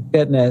my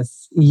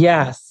goodness.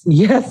 Yes.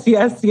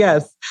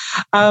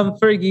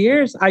 For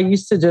years, I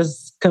used to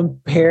just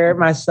compare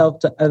myself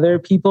to other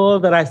people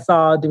that I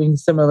saw doing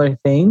similar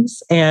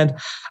things. And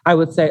I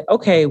would say,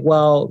 okay,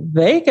 well,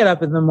 they get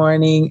up in the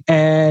morning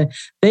and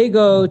they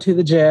go to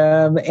the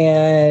gym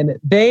and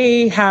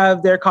they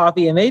have their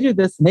coffee and they do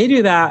this and they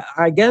do that.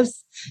 I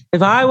guess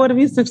if I want to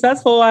be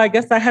successful, I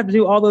guess I have to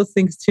do all those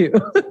things too.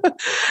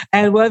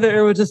 And whether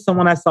it was just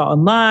someone I saw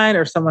online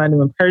or someone I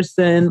knew in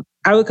person,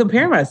 I would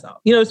compare myself,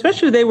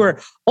 especially if they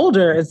were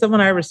older and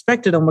someone I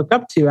respected and looked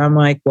up to. I'm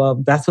like, well,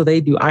 that's what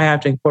they do. I have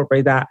to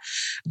incorporate that,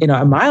 in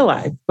my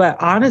life.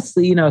 But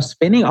honestly,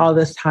 spending all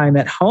this time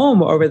at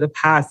home over the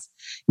past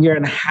year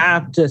and a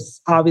half,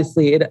 just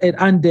obviously it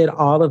undid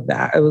all of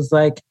that. It was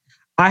like,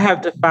 I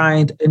have to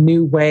find a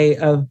new way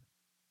of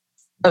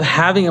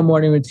having a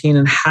morning routine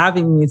and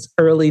having these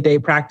early day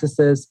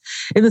practices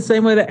in the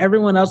same way that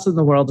everyone else in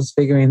the world is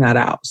figuring that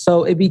out.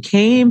 So it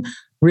became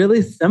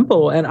really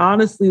simple. And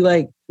honestly,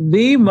 like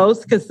the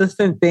most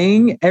consistent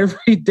thing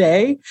every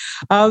day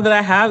that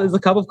I have is a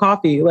cup of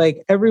coffee.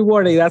 Like every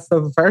morning, that's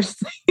the first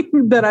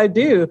thing that I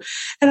do.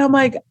 And I'm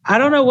like, I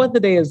don't know what the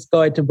day is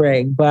going to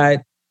bring,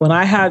 but when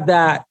I have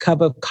that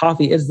cup of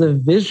coffee, it's the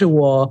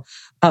visual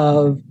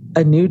of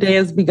a new day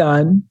has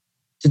begun.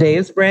 Today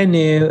is brand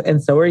new,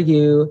 and so are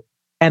you.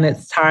 And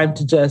it's time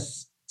to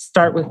just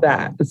start with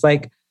that. It's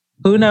like,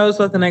 who knows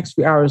what the next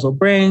few hours will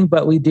bring,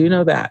 but we do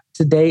know that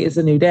today is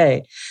a new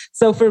day.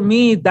 So for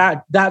me,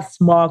 that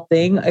small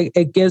thing,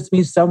 it gives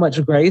me so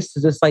much grace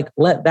to just like,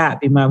 let that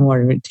be my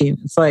morning routine.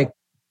 It's like,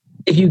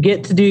 if you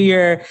get to do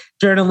your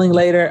journaling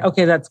later,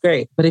 okay, that's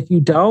great. But if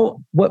you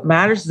don't, what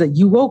matters is that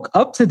you woke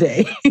up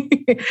today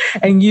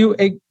and you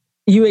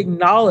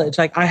acknowledge,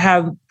 like I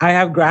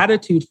have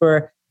gratitude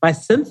for my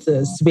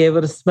senses to be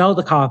able to smell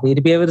the coffee,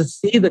 to be able to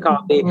see the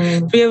coffee,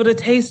 to be able to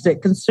taste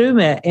it, consume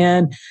it,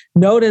 and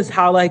notice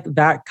how like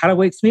that kind of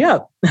wakes me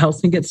up,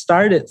 helps me get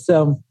started.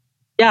 So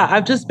yeah,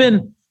 I've just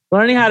been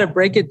learning how to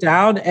break it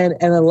down and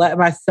then let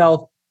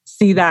myself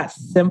see that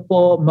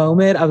simple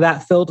moment of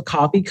that filled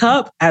coffee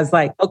cup as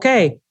like,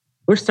 okay,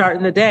 we're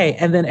starting the day,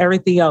 and then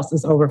everything else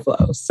is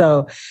overflow.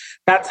 So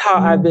that's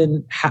how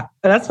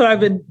that's what I've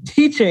been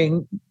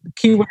teaching,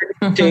 keyword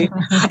teaching,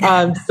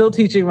 still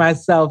teaching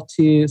myself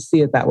to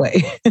see it that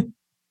way.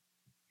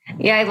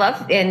 Yeah, I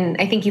love, and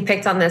I think you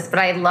picked on this, but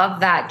I love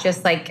that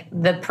just like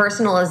the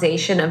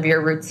personalization of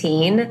your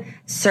routine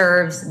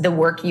serves the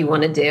work you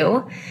want to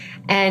do.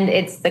 And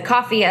it's the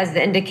coffee as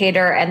the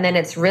indicator. And then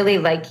it's really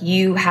like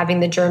you having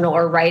the journal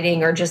or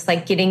writing or just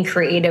like getting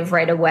creative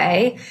right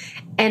away.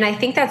 And I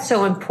think that's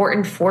so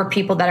important for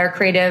people that are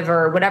creative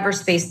or whatever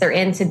space they're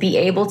in to be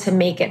able to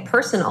make it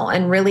personal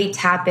and really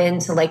tap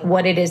into like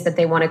what it is that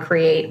they want to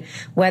create,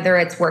 whether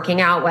it's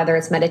working out, whether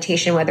it's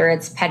meditation, whether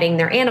it's petting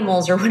their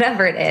animals or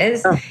whatever it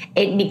is.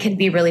 It can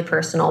be really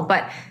personal.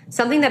 But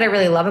something that I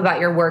really love about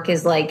your work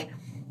is like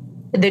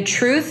the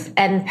truth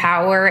and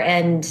power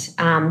and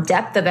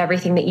depth of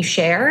everything that you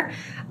share.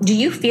 Do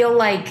you feel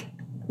like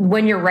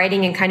when you're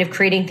writing and kind of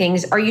creating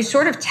things, are you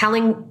sort of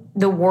telling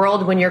the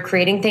world when you're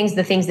creating things,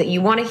 the things that you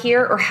want to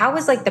hear? Or how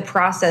is like the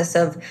process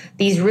of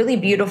these really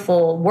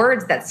beautiful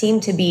words that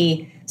seem to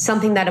be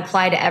something that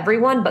apply to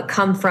everyone, but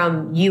come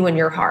from you and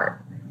your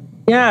heart?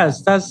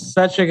 Yes, that's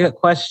such a good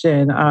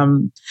question.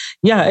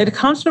 It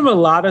comes from a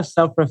lot of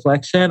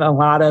self-reflection, a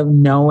lot of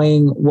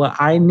knowing what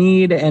I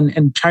need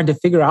and trying to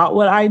figure out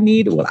what I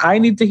need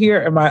to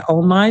hear in my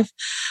own life.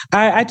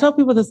 I tell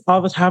people this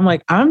all the time,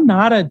 like, I'm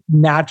not a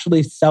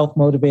naturally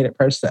self-motivated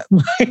person.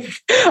 Like,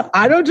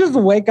 I don't just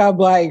wake up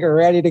like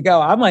ready to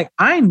go. I'm like,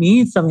 I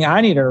need something.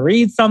 I need to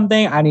read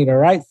something. I need to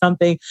write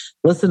something,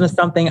 listen to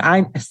something.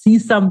 I see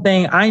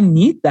something. I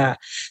need that.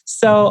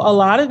 So a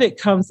lot of it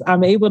comes,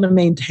 I'm able to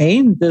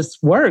maintain this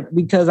work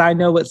because I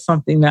know it's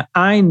something that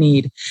I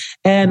need.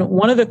 And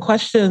one of the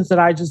questions that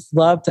I just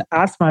love to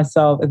ask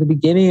myself at the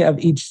beginning of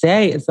each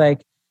day is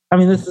like, I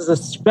mean, this is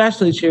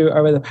especially true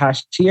over the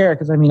past year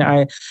because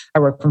I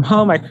work from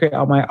home. I create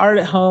all my art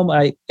at home.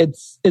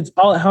 It's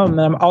all at home.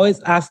 And I'm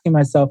always asking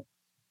myself,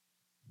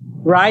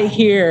 right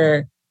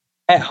here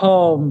at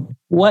home,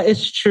 what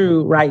is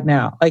true right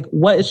now? Like,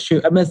 what is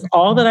true? Amidst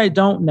all that I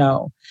don't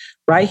know,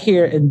 right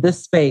here in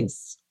this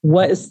space,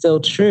 what is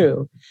still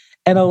true?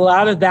 And a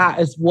lot of that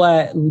is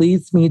what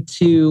leads me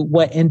to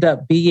what end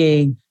up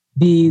being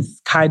these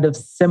kind of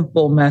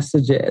simple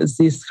messages,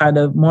 these kind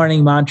of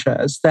morning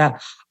mantras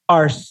that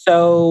are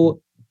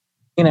so,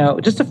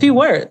 just a few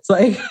words.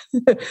 Like,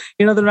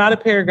 they're not a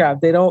paragraph.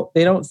 They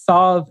don't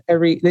solve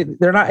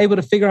they're not able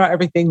to figure out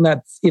everything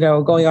that's,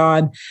 going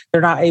on.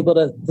 They're not able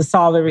to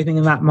solve everything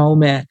in that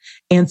moment,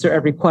 answer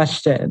every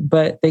question,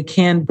 but they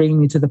can bring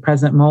me to the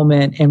present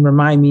moment and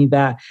remind me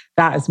that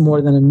that is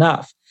more than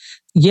enough.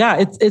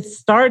 Yeah, it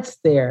starts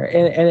there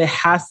and it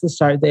has to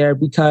start there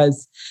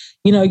because,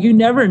 you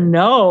never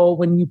know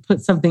when you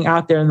put something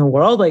out there in the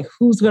world, like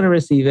who's going to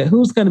receive it,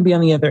 who's going to be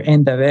on the other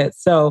end of it.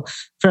 So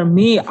for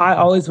me, I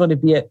always want to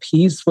be at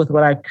peace with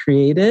what I've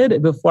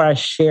created before I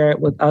share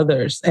it with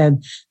others.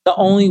 And the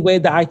only way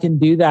that I can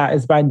do that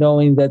is by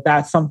knowing that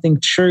that's something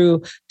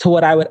true to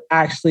what I would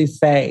actually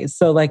say.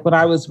 So like when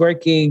I was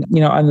working,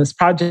 on this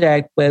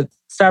project with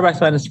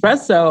Starbucks by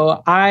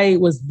Nespresso, I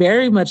was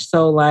very much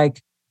so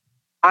like,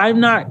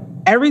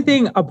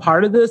 everything a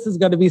part of this is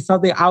going to be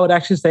something I would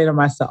actually say to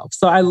myself.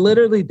 So I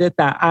literally did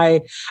that.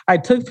 I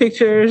took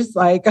pictures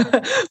like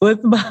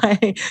with my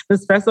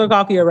Nespresso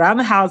coffee around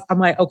the house. I'm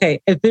like,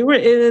 okay, if it were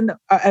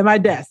at my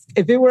desk,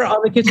 if it were on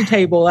the kitchen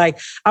table, like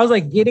I was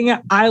like getting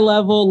at eye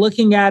level,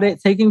 looking at it,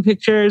 taking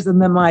pictures.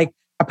 And then like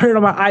I put it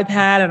on my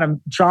iPad and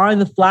I'm drawing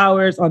the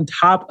flowers on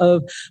top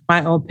of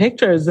my own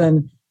pictures.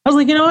 And I was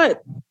like, you know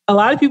what? A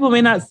lot of people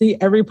may not see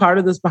every part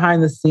of this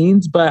behind the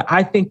scenes, but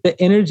I think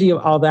the energy of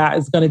all that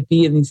is going to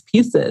be in these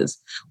pieces.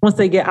 Once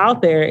they get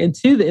out there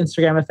into the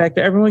Instagram effect,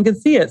 everyone can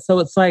see it. So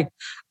it's like,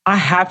 I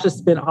have to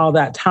spend all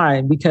that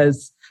time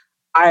because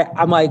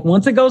I'm like,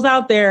 once it goes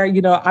out there,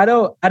 I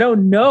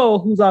don't know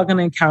who's all going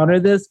to encounter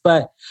this,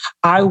 but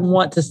I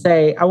want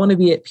to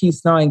be at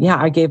peace knowing, yeah,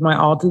 I gave my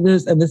all to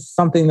this. And this is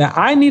something that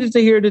I needed to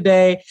hear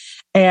today.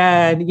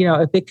 And,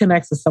 if it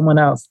connects to someone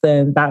else,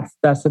 then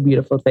that's a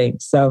beautiful thing.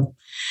 So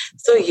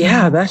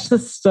yeah, that's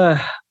just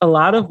a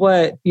lot of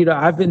what,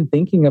 I've been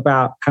thinking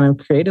about kind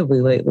of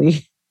creatively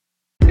lately.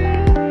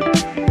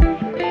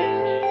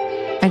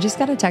 I just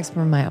got a text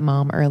from my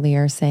mom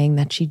earlier saying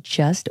that she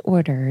just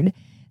ordered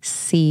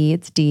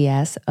Seeds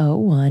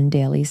DS-01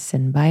 Daily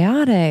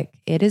Synbiotic.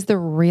 It is the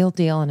real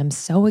deal, and I'm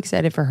so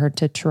excited for her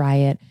to try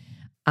it.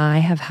 I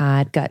have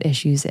had gut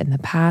issues in the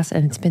past,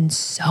 and it's been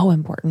so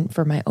important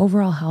for my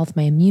overall health,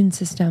 my immune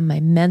system, my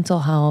mental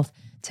health,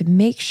 to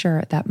make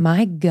sure that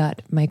my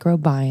gut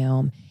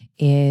microbiome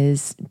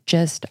is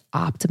just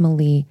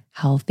optimally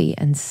healthy.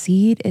 And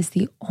Seed is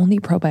the only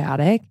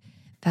probiotic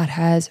that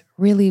has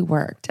really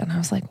worked. And I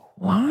was like,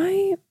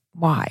 why?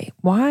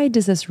 Why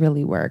does this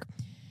really work?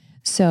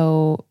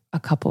 So a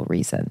couple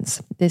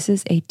reasons. This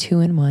is a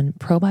 2-in-1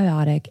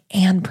 probiotic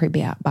and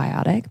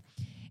prebiotic.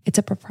 It's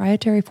a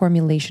proprietary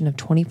formulation of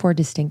 24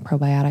 distinct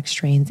probiotic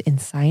strains in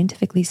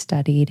scientifically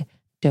studied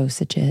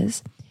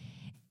dosages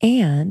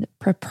and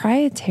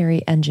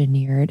proprietary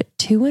engineered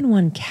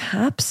 2-in-1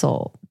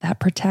 capsule that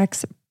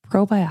protects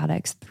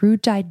probiotics through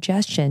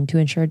digestion to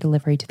ensure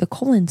delivery to the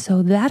colon.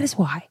 So that is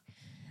why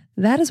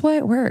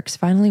it works,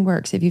 finally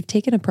works. If you've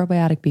taken a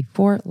probiotic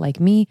before, like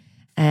me,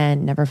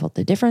 and never felt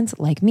the difference,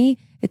 like me,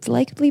 it's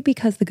likely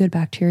because the good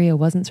bacteria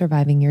wasn't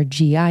surviving your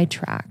GI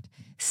tract.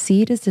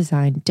 Seed is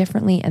designed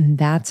differently, and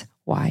that's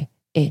why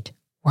it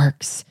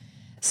works.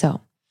 So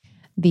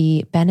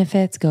the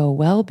benefits go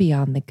well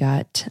beyond the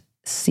gut.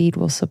 Seed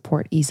will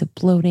support ease of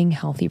bloating,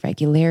 healthy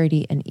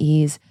regularity, and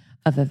ease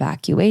of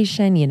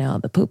evacuation,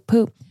 the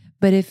poop.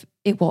 But if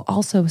it will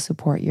also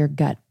support your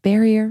gut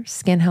barrier,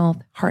 skin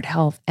health, heart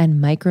health, and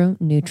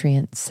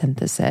micronutrient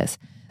synthesis.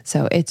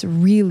 So it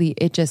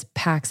just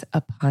packs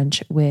a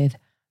punch with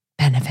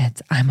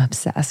benefits. I'm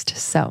obsessed.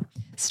 So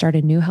start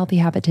a new healthy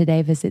habit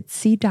today. Visit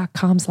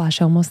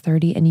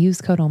seed.com/almost30 and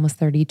use code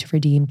almost30 to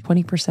redeem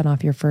 20%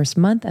 off your first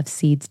month of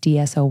Seed's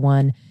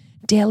DS-01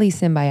 Daily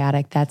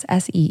Synbiotic. That's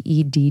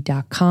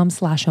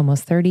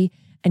seed.com/almost30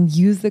 and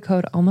use the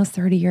code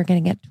almost30. You're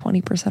going to get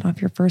 20%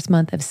 off your first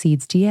month of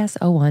Seed's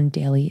DS-01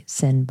 Daily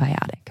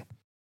Synbiotic.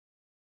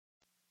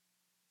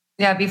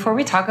 Yeah, before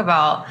we talk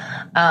about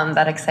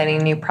that exciting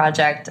new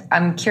project,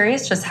 I'm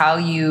curious just how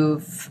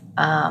you've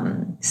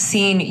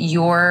seen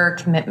your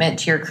commitment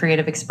to your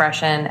creative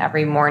expression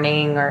every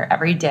morning or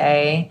every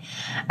day,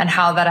 and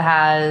how that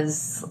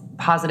has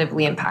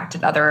positively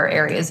impacted other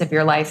areas of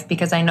your life.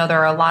 Because I know there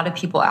are a lot of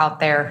people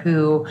out there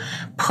who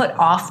put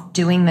off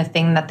doing the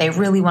thing that they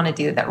really want to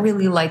do, that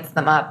really lights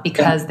them up,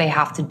 because they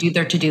have to do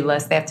their to-do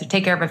list. They have to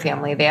take care of a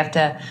family. They have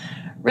to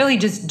really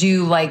just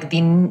do like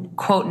the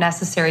quote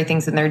necessary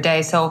things in their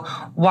day. So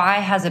why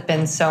has it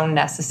been so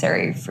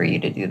necessary for you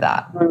to do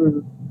that?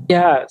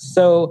 Yeah.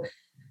 So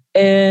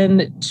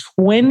in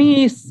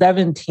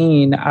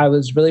 2017, I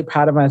was really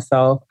proud of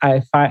myself.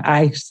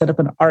 I set up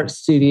an art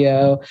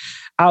studio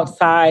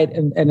outside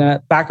in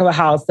the back of a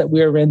house that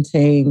we were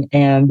renting.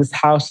 And this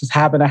house just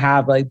happened to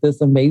have like this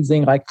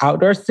amazing like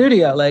outdoor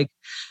studio. Like,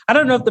 I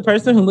don't know if the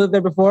person who lived there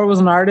before was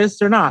an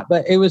artist or not,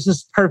 but it was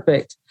just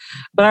perfect.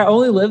 But I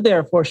only lived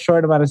there for a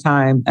short amount of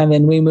time. And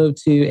then we moved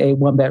to a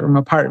 1-bedroom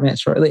apartment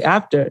shortly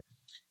after.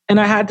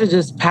 And I had to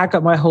just pack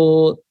up my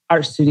whole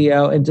art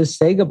studio and just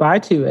say goodbye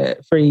to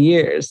it for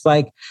years.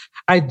 Like,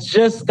 I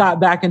just got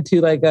back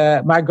into like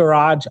my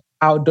garage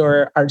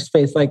outdoor art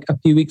space like a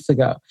few weeks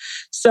ago.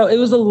 So it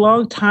was a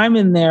long time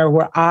in there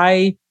where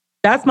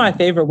that's my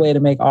favorite way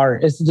to make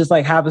art, is to just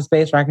like have a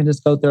space where I can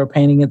just go through a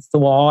painting against the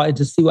wall and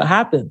just see what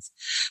happens.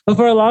 But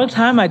for a long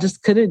time, I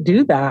just couldn't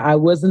do that. I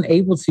wasn't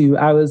able to.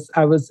 I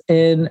was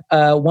in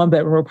a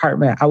 1-bedroom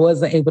apartment. I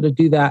wasn't able to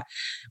do that.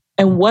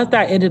 And what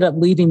that ended up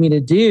leading me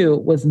to do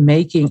was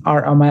making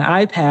art on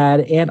my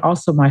iPad and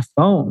also my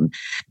phone,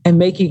 and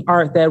making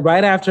art that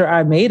right after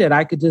I made it,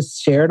 I could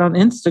just share it on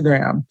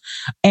Instagram.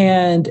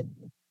 And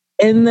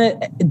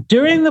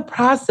during the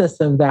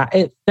process of that,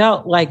 it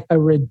felt like a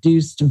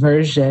reduced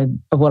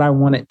version of what I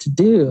wanted to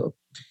do.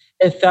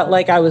 It felt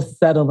like I was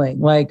settling,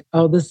 like,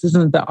 oh, this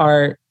isn't the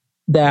art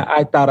that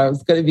I thought I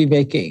was going to be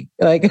making.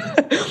 Like,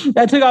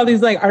 I took all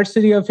these like art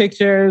studio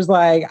pictures.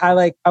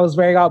 I was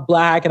wearing all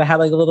black and I had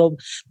like a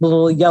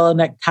little yellow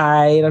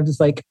necktie, and I'm just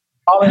like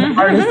all in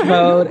artist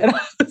mode. And I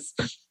was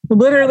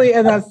literally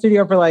in that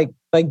studio for like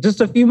just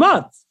a few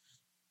months.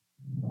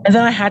 And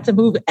then I had to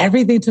move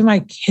everything to my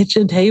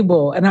kitchen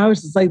table. And I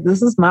was just like,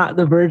 this is not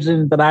the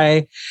version that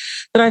I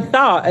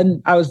thought.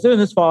 And I was doing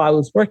this while I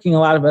was working a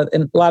lot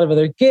of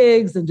other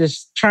gigs and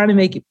just trying to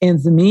make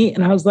ends meet.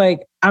 And I was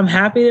like, I'm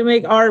happy to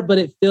make art, but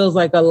it feels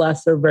like a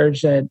lesser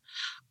version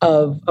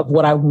of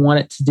what I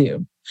wanted to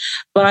do.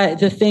 But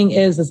the thing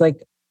is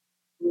like,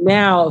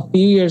 now, a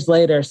few years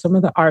later, some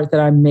of the art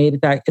that I made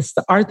it's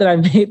the art that I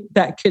made at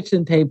that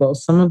kitchen table.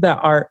 Some of that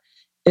art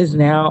is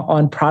now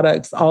on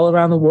products all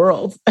around the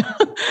world.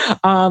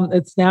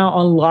 It's now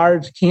on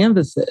large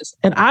canvases.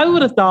 And I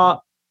would have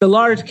thought the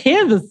large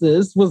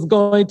canvases was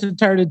going to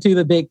turn into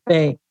the big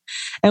thing.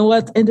 And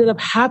what's ended up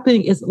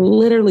happening is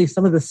literally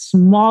some of the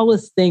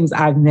smallest things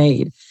I've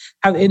made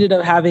have ended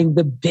up having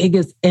the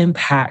biggest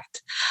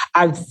impact.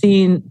 I've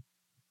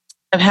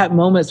had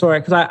moments where,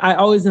 because I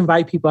always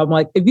invite people, I'm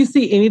like, if you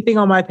see anything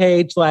on my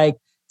page, like,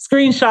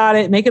 screenshot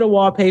it, make it a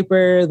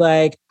wallpaper.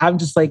 Like, I'm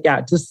just like,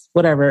 yeah, just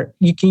whatever,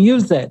 you can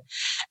use it.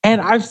 And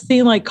I've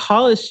seen like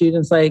college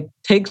students like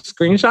take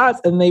screenshots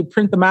and they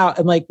print them out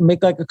and like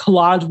make like a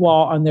collage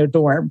wall on their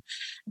dorm.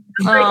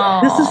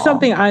 Like, this is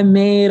something I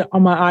made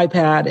on my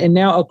iPad, and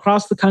now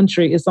across the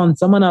country it's on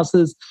someone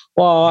else's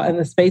wall in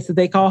the space that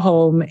they call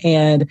home,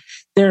 and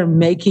they're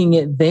making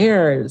it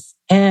theirs.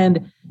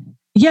 And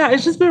yeah,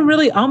 it's just been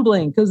really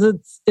humbling, because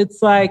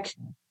it's like,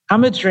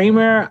 I'm a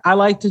dreamer. I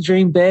like to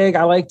dream big.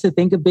 I like to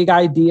think of big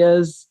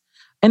ideas.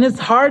 And it's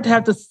hard to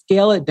have to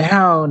scale it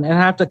down and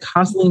have to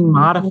constantly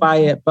modify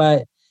it.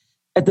 But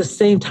at the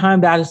same time,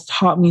 that has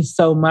taught me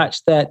so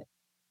much that,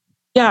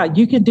 yeah,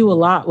 you can do a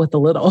lot with a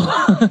little.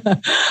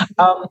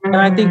 And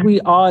I think we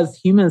all as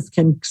humans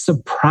can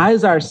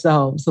surprise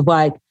ourselves of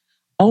like,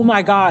 oh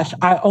my gosh,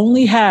 I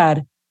only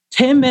had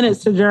 10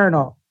 minutes to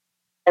journal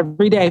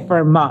every day for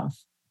a month,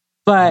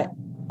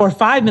 or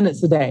 5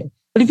 minutes a day.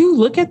 But if you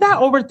look at that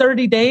over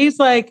 30 days,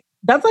 like,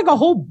 that's like a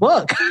whole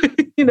book.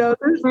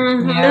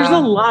 There's a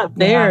lot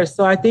there. Yeah.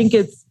 So I think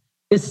it's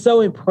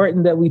so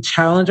important that we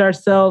challenge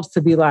ourselves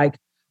to be like,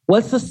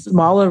 what's the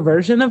smaller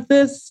version of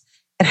this?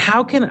 And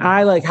how can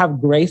I like have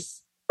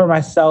grace for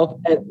myself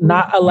and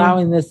not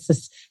allowing this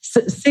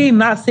to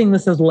not seeing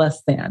this as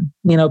less than,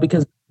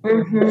 because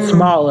it's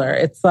smaller.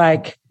 It's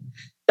like,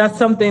 that's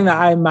something that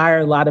I admire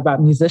a lot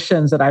about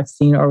musicians that I've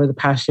seen over the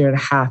past year and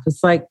a half.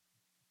 It's like,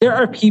 there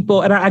are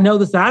people, and I know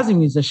this as a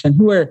musician,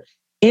 who are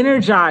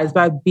energized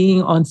by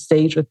being on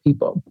stage with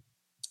people.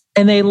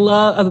 And they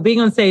love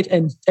being on stage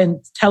and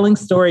telling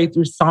story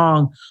through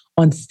song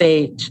on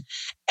stage.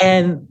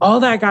 And all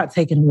that got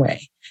taken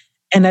away.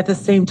 And at the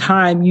same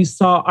time, you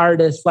saw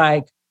artists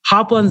like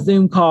hop on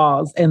Zoom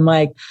calls and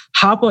like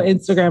hop on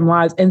Instagram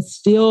lives and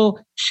still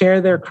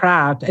share their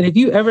craft. And if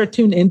you ever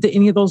tune into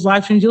any of those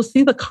live streams, you'll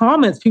see the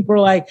comments. People are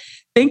like,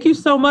 thank you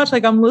so much.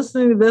 Like, I'm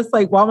listening to this,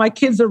 like while my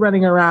kids are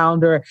running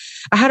around, or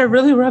I had a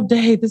really rough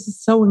day. This is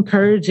so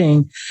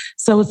encouraging.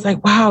 So it's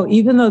like, wow,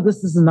 even though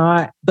this is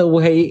not the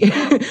way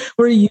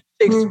we're used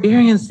to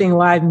experiencing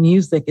live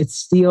music, it's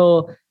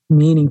still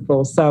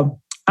meaningful. So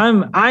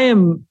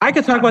I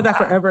could talk about that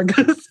forever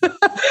because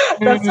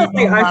that's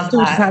something I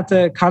still just have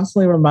to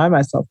constantly remind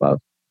myself of.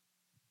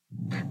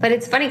 But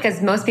it's funny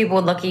because most people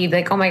would look at you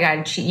like, oh my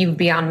God, you've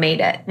beyond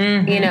made it.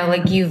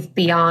 Like you've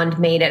beyond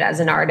made it as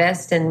an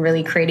artist and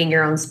really creating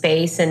your own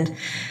space. And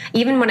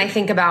even when I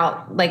think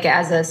about like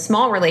as a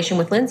small relation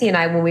with Lindsay and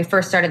I, when we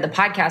first started the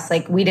podcast,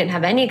 like we didn't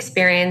have any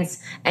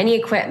experience, any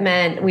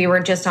equipment. We were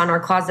just on our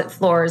closet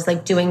floors,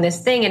 like doing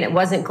this thing. And it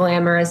wasn't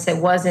glamorous.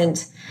 It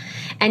wasn't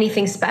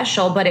anything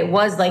special, but it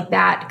was like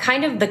that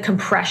kind of the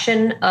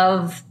compression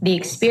of the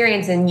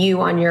experience and you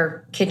on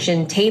your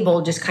kitchen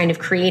table, just kind of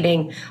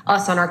creating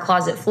us on our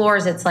closet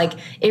floors. It's like,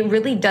 it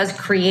really does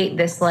create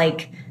this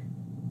like,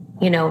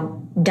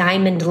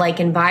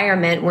 diamond-like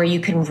environment where you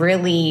can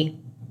really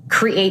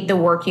create the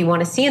work you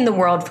want to see in the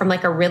world from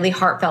like a really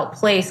heartfelt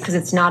place, because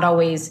it's not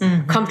always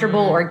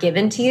comfortable or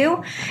given to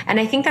you. And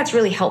I think that's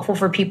really helpful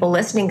for people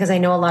listening, because I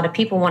know a lot of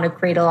people want to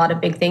create a lot of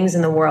big things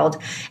in the world.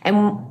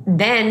 And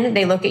then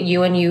they look at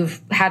you and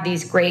you've had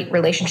these great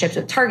relationships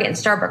with Target and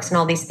Starbucks and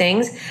all these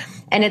things.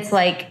 And it's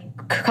like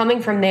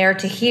coming from there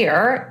to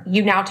here,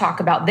 you now talk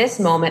about this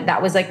moment that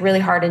was like really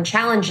hard and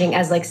challenging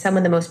as like some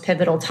of the most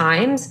pivotal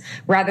times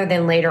rather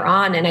than later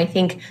on. And I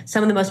think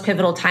some of the most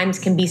pivotal times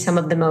can be some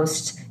of the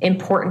most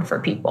important for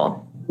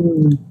people.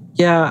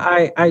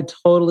 Yeah, I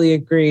totally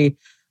agree.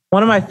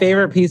 One of my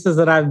favorite pieces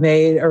that I've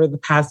made over the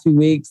past few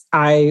weeks,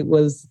 I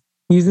was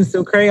using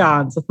some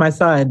crayons with my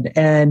son,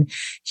 and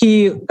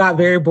he got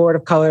very bored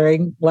of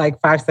coloring like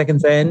 5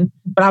 seconds in.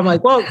 But I'm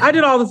like, well, I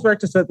did all this work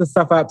to set this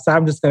stuff up, so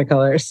I'm just going to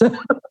color. So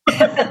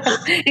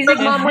he's like,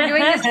 Mom, we're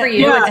doing this for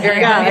you. Yeah, it's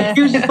very obvious.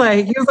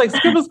 He was like,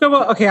 scribble,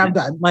 scribble. Okay, I'm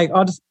done. Like,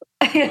 I'll just.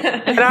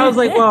 And I was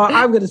like, well,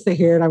 I'm going to sit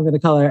here and I'm going to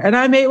color. And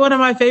I made one of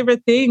my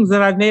favorite things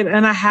that I've made,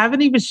 and I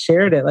haven't even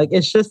shared it. Like,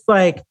 it's just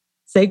like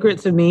sacred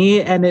to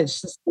me. And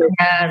it's just,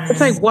 It's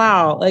like,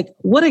 wow, like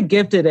what a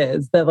gift it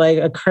is that like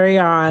a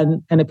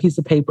crayon and a piece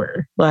of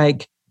paper,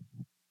 like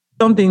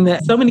something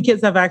that so many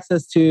kids have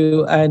access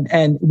to.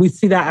 And we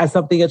see that as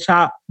something, a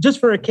child, just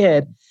for a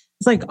kid.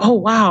 It's like, oh,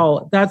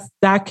 wow,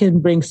 that can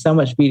bring so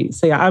much beauty.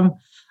 So yeah,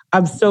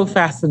 I'm so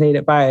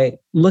fascinated by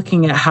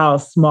looking at how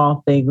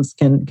small things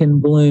can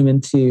bloom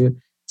into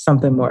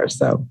something more.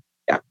 So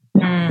yeah.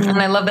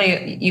 And I love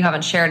that you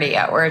haven't shared it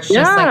yet, where it's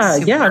just like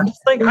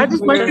super, I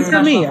just like it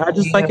for me. I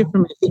just like it for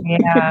me.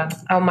 Yeah.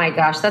 Oh my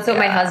gosh, that's what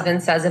my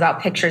husband says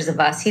about pictures of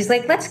us. He's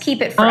like, let's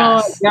keep it for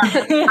us. Yeah.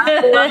 He's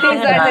like,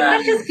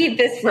 let's just keep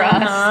this for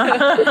us.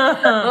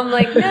 I'm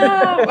like,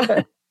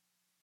 no.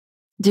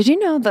 Did you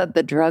know that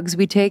the drugs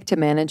we take to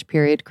manage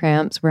period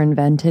cramps were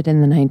invented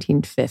in the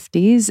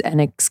 1950s and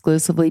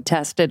exclusively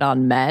tested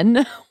on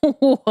men?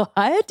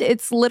 What?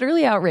 It's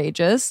literally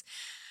outrageous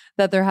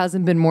that there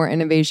hasn't been more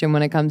innovation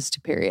when it comes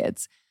to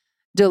periods.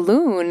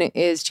 Daloon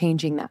is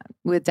changing that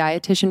with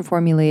dietitian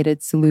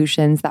formulated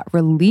solutions that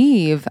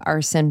relieve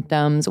our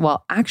symptoms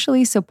while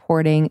actually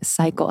supporting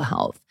cycle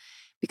health.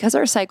 Because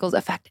our cycles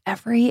affect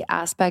every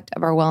aspect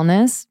of our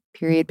wellness,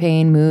 period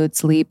pain, mood,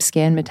 sleep,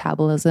 skin,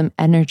 metabolism,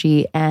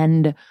 energy,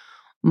 and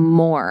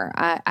more.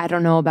 I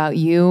don't know about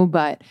you,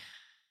 but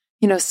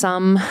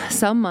some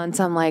months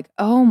I'm like,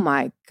 oh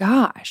my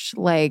gosh,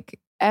 like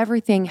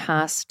everything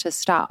has to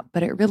stop,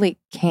 but it really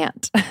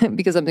can't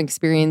because I'm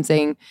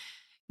experiencing,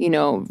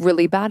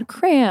 really bad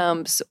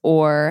cramps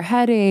or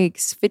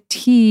headaches,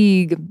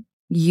 fatigue,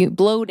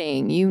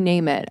 bloating, you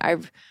name it.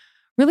 I've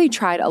really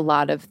tried a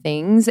lot of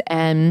things,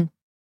 and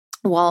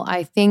while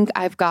I think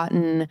I've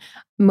gotten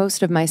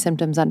most of my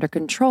symptoms under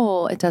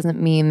control, it doesn't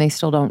mean they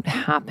still don't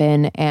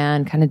happen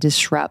and kind of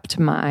disrupt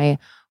my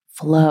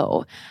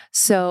flow.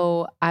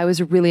 So I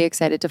was really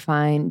excited to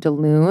find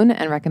Daloon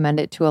and recommend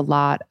it to a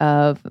lot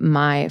of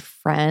my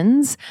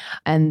friends.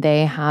 And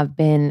they have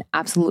been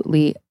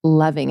absolutely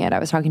loving it. I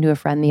was talking to a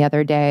friend the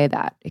other day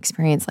that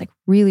experienced like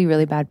really,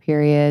 really bad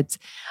periods,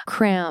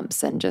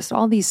 cramps, and just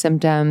all these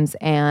symptoms.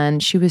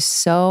 And she was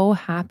so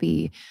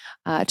happy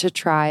to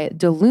try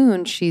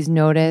Daloon. She's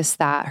noticed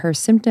that her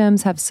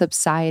symptoms have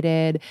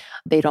subsided.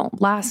 They don't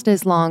last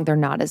as long. They're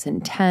not as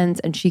intense.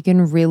 And she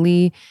can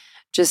really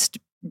just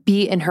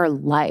be in her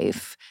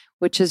life,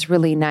 which is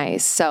really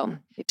nice. So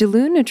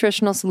Daloon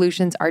Nutritional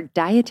Solutions are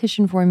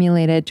dietitian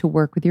formulated to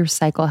work with your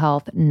cycle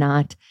health,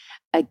 not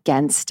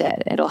against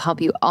it. It'll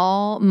help you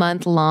all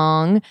month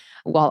long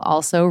while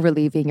also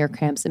relieving your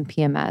cramps and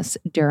PMS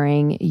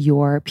during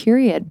your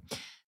period.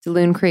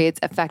 Daloon creates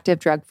effective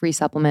drug-free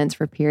supplements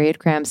for period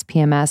cramps,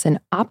 PMS, and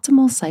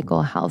optimal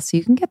cycle health. So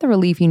you can get the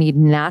relief you need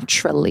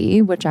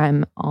naturally, which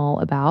I'm all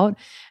about,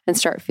 and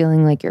start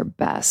feeling like your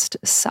best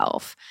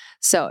self.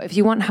 So if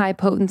you want high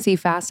potency,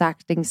 fast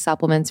acting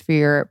supplements for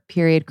your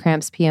period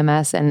cramps,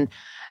 PMS, and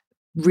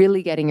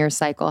really getting your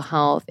cycle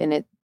health in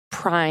its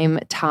prime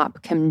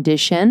top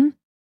condition,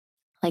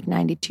 like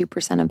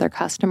 92% of their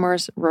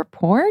customers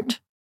report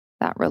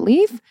that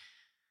relief,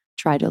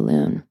 try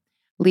Daloon.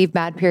 Leave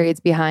bad periods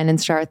behind and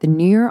start the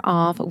new year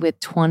off with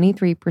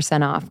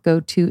 23% off.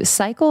 Go to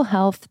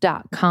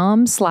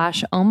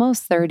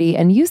cyclehealth.com/almost30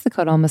 and use the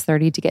code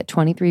almost30 to get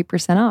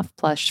 23% off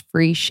plus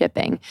free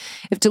shipping.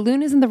 If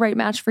Daloon isn't the right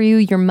match for you,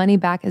 your money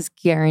back is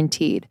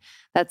guaranteed.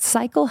 That's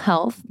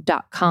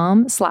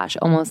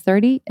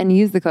cyclehealth.com/almost30 and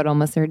use the code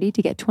almost30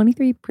 to get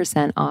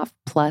 23% off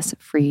plus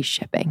free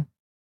shipping.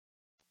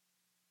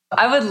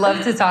 I would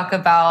love to talk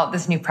about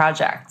this new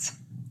project.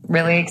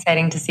 Really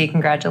exciting to see.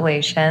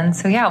 Congratulations.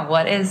 So yeah,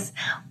 what is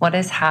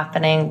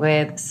happening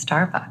with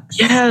Starbucks?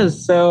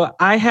 Yes. So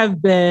I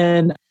have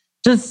been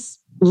just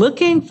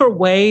looking for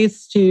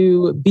ways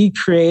to be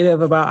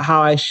creative about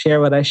how I share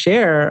what I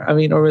share. I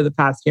mean, over the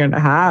past year and a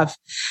half.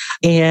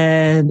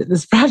 And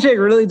this project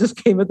really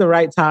just came at the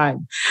right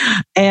time.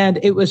 And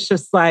it was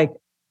just like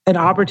an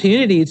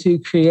opportunity to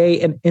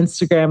create an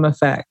Instagram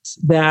effect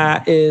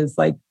that is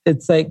like,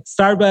 it's like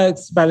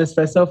Starbucks by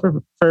Nespresso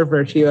for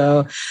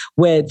Vertuo,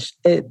 which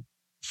we've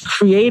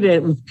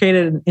created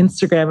an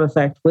Instagram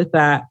effect with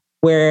that,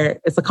 where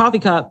it's a coffee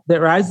cup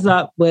that rises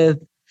up with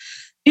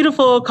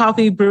beautiful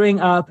coffee brewing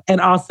up and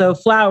also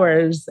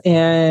flowers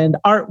and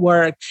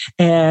artwork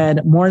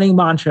and morning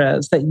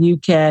mantras that you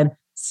can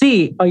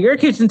see on your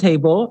kitchen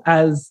table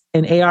as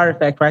an AR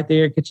effect right there,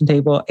 your kitchen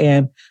table,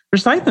 and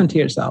recite them to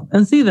yourself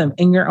and see them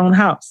in your own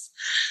house.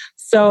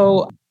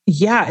 So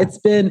yeah, it's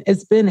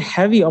been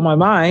heavy on my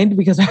mind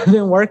because I've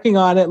been working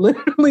on it,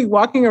 literally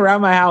walking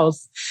around my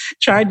house,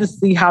 trying to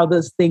see how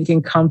this thing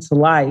can come to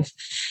life.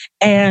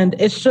 And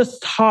it's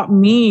just taught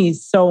me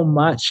so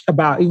much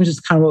about even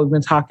just kind of what we've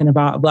been talking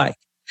about, like,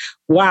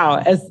 wow,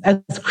 as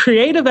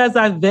creative as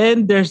I've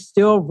been, there's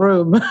still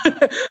room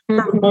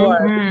for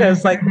more,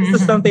 because like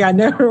this is something I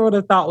never would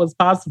have thought was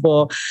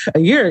possible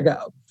a year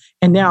ago.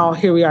 And now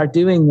here we are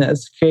doing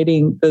this,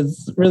 creating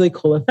this really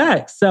cool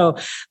effect. So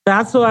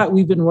that's what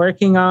we've been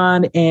working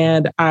on.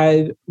 And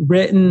I've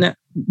written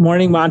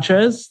morning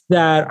mantras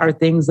that are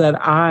things that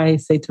I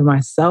say to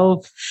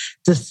myself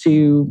just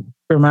to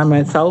remind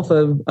myself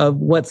of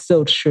what's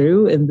still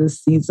true in this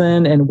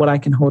season and what I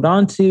can hold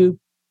on to.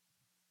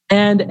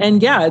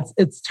 And yeah,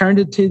 it's turned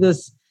into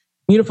this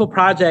beautiful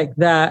project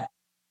that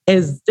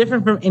is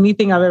different from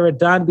anything I've ever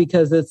done,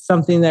 because it's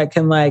something that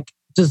can like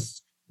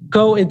just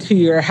go into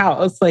your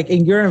house, like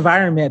in your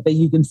environment, that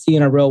you can see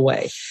in a real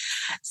way.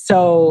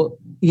 So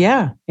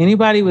yeah,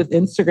 anybody with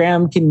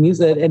Instagram can use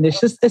it. And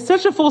it's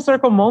such a full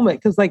circle moment,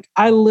 because like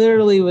I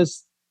literally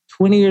was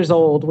 20 years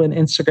old when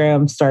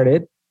Instagram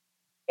started,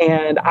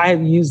 and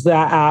I've used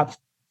that app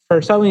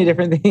for so many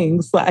different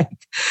things, like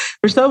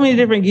for so many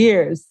different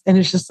years. And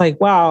it's just like,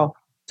 wow,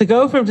 to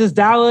go from just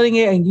downloading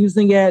it and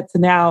using it to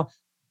now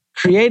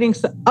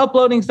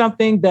uploading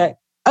something that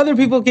other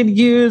people can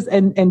use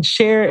and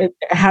share and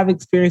have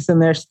experience in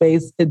their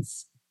space.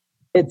 It's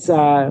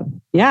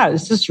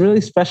just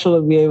really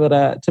special to be able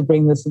to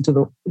bring this into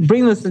the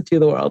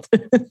world.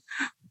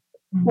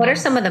 What are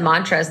some of the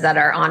mantras that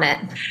are on it?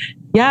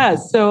 Yeah,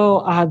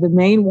 so the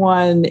main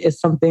one is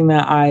something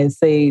that I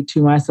say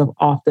to myself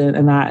often,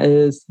 and that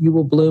is, you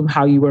will bloom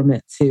how you were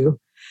meant to.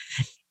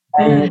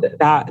 And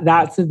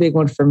that's a big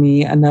one for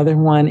me. Another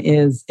one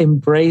is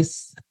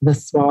embrace the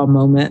small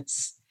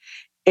moments.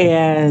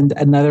 And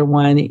another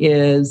one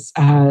is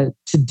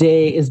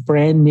today is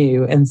brand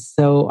new, and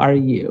so are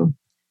you.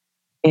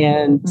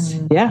 And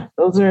yeah,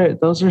 those are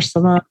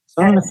some of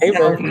the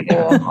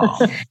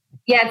favorites.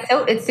 Yeah,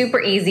 it's super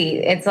easy.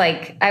 It's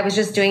like I was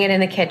just doing it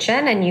in the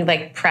kitchen, and you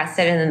like press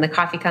it, and then the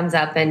coffee comes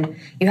up, and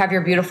you have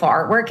your beautiful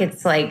artwork.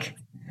 It's like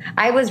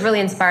I was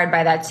really inspired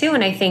by that too,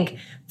 and I think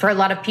for a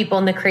lot of people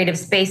in the creative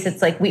space,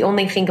 it's like we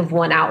only think of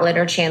one outlet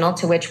or channel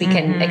to which we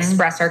can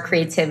express our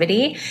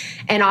creativity,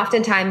 and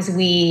oftentimes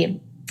we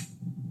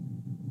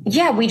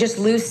we just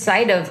lose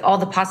sight of all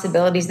the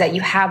possibilities that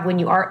you have when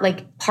you are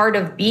like part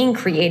of being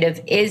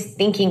creative is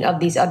thinking of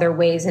these other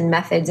ways and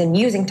methods and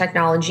using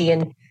technology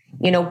and,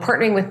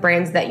 partnering with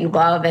brands that you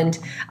love. And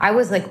I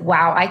was like,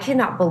 wow, I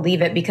cannot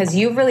believe it, because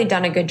you've really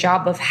done a good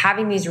job of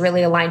having these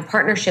really aligned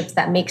partnerships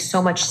that make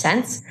so much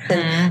sense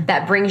and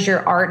that brings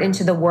your art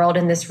into the world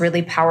in this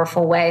really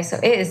powerful way. So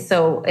it is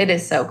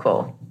so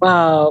cool.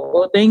 Wow.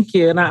 Well, thank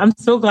you. And I'm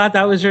so glad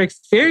that was your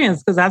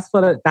experience, because that's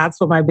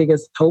what my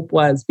biggest hope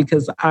was,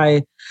 because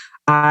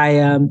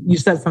you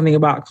said something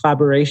about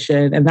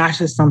collaboration, and that's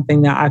just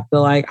something that I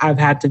feel like I've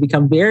had to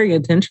become very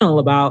intentional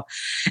about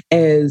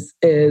is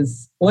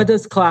what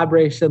does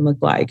collaboration look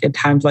like at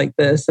times like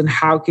this? And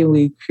how can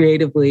we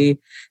creatively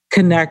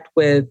connect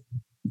with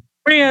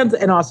brands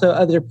and also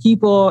other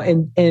people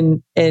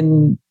and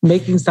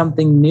making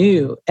something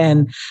new?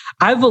 And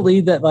I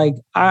believe that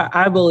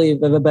I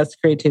believe that the best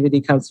creativity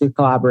comes through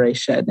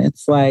collaboration.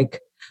 It's like,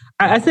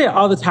 I say it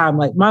all the time.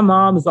 Like, my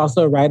mom is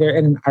also a writer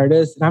and an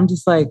artist, and I'm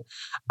just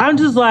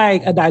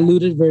like a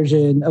diluted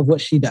version of what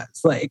she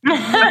does. Like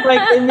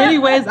in many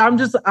ways,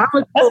 that's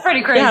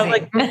pretty crazy. Yeah,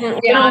 like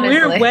in a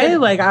weird way.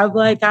 Like, I've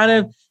kind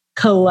of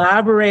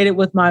collaborated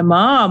with my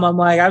mom. I'm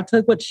like, I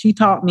took what she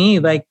taught me.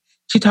 Like,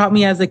 she taught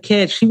me as a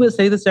kid. She would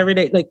say this every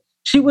day. Like,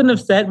 she wouldn't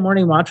have said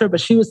morning mantra,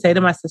 but she would say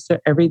to my sister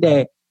every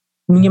day,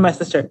 me and my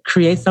sister,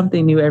 create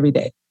something new every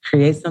day.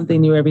 Create something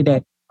new every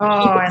day. Oh,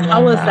 I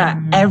tell us that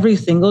every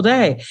single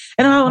day.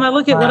 And when I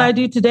look at what I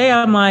do today,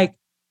 I'm like,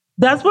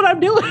 that's what I'm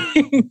doing.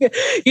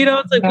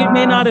 It's like we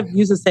may not have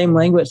used the same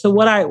language. So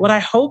what I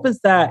hope is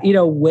that,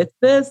 with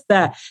this,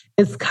 that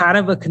it's kind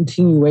of a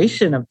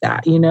continuation of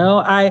that.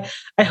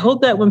 I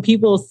hope that when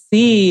people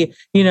see,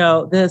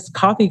 this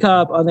coffee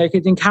cup on their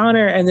kitchen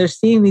counter and they're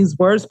seeing these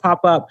words pop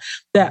up,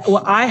 that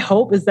what I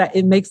hope is that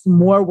it makes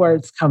more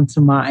words come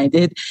to mind.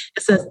 It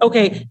says,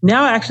 okay,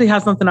 now I actually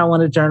have something I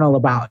want to journal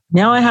about.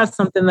 Now I have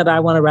something that I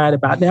want to write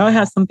about. Now I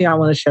have something I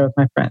want to share with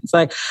my friends.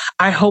 Like,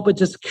 I hope it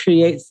just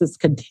creates this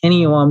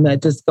continuum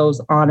that just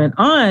goes on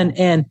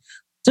and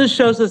just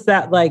shows us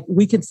that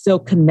we can still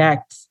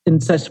connect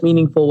in such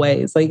meaningful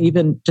ways, like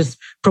even just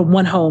from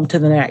one home to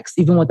the next,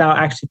 even without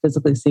actually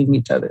physically seeing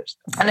each other.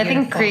 And I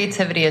think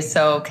creativity is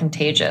so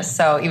contagious.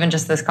 So even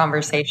just this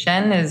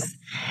conversation is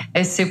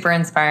super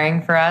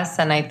inspiring for us.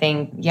 And I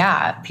think,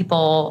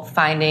 people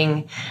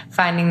finding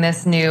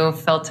this new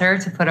filter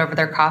to put over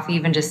their coffee,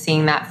 even just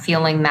seeing that,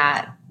 feeling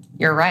that,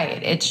 you're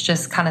right. It's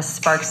just kind of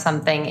sparks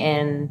something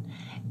in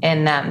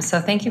them.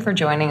 So thank you for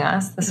joining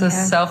us. This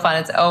was so fun.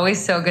 It's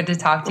always so good to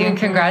talk to you, and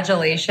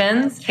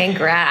congratulations.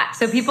 Congrats.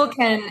 So people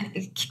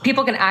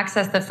can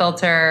access the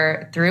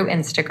filter through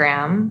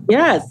Instagram.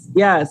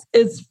 Yes.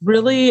 It's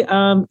really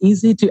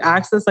easy to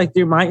access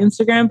through my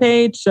Instagram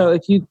page. So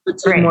if you go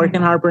to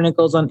Morgan Harper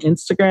Nichols on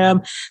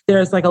Instagram,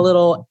 there's a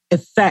little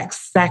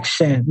effects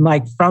section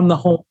from the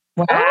home.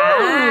 Wow.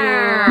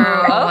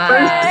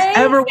 First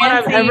ever one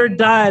I've ever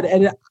done.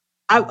 And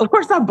of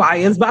course I'm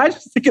biased, but I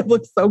just think it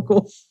looks so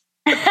cool.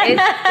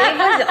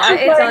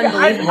 It's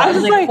unbelievable. I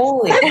was like,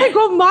 holy. That's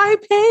on my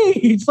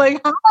page. How?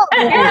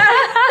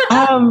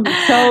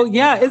 So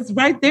it's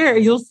right there.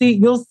 You'll see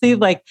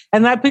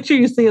and that picture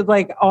you see is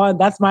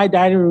that's my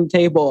dining room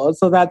table.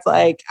 So that's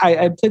I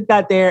took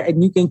that there,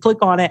 and you can click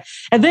on it.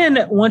 And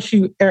then once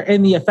you are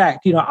in the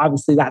effect,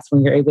 obviously that's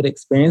when you're able to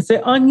experience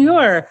it on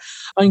your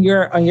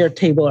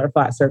table or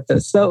flat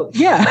surface. So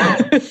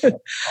I'm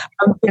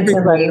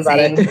super excited about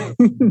it.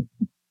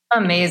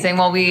 Amazing.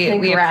 Well, we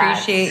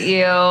appreciate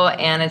you,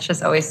 and it's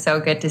just always so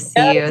good to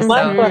see you. So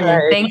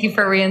thank you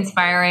for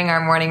re-inspiring our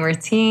morning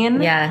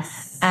routine.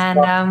 Yes.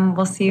 And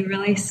we'll see you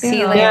really soon. See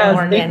you later,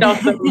 Morgan.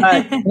 Thank you so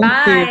much.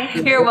 Bye.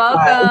 You're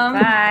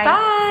welcome.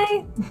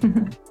 Bye.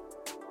 Bye.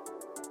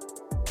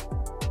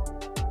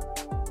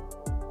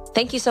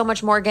 Thank you so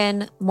much,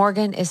 Morgan.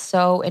 Morgan is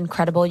so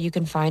incredible. You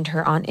can find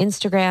her on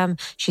Instagram.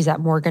 She's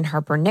at Morgan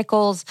Harper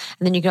Nichols.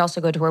 And then you can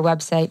also go to her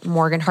website,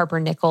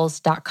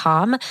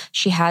 morganharpernichols.com.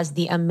 She has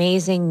the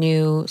amazing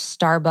new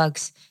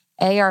Starbucks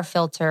AR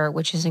filter,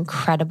 which is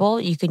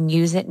incredible. You can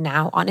use it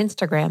now on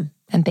Instagram.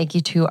 And thank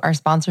you to our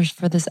sponsors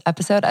for this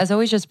episode. As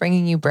always, just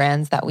bringing you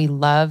brands that we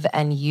love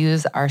and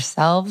use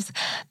ourselves.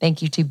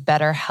 Thank you to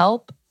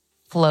BetterHelp,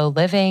 Flow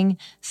Living,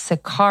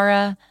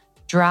 Sakara,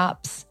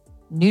 Drops,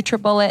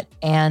 NutriBullet,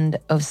 and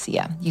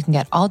Osea. You can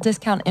get all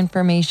discount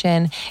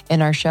information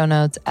in our show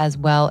notes as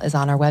well as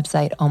on our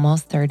website,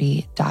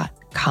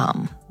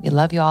 almost30.com. We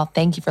love you all.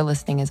 Thank you for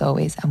listening as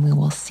always, and we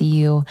will see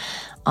you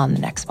on the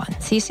next one.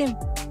 See you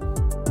soon.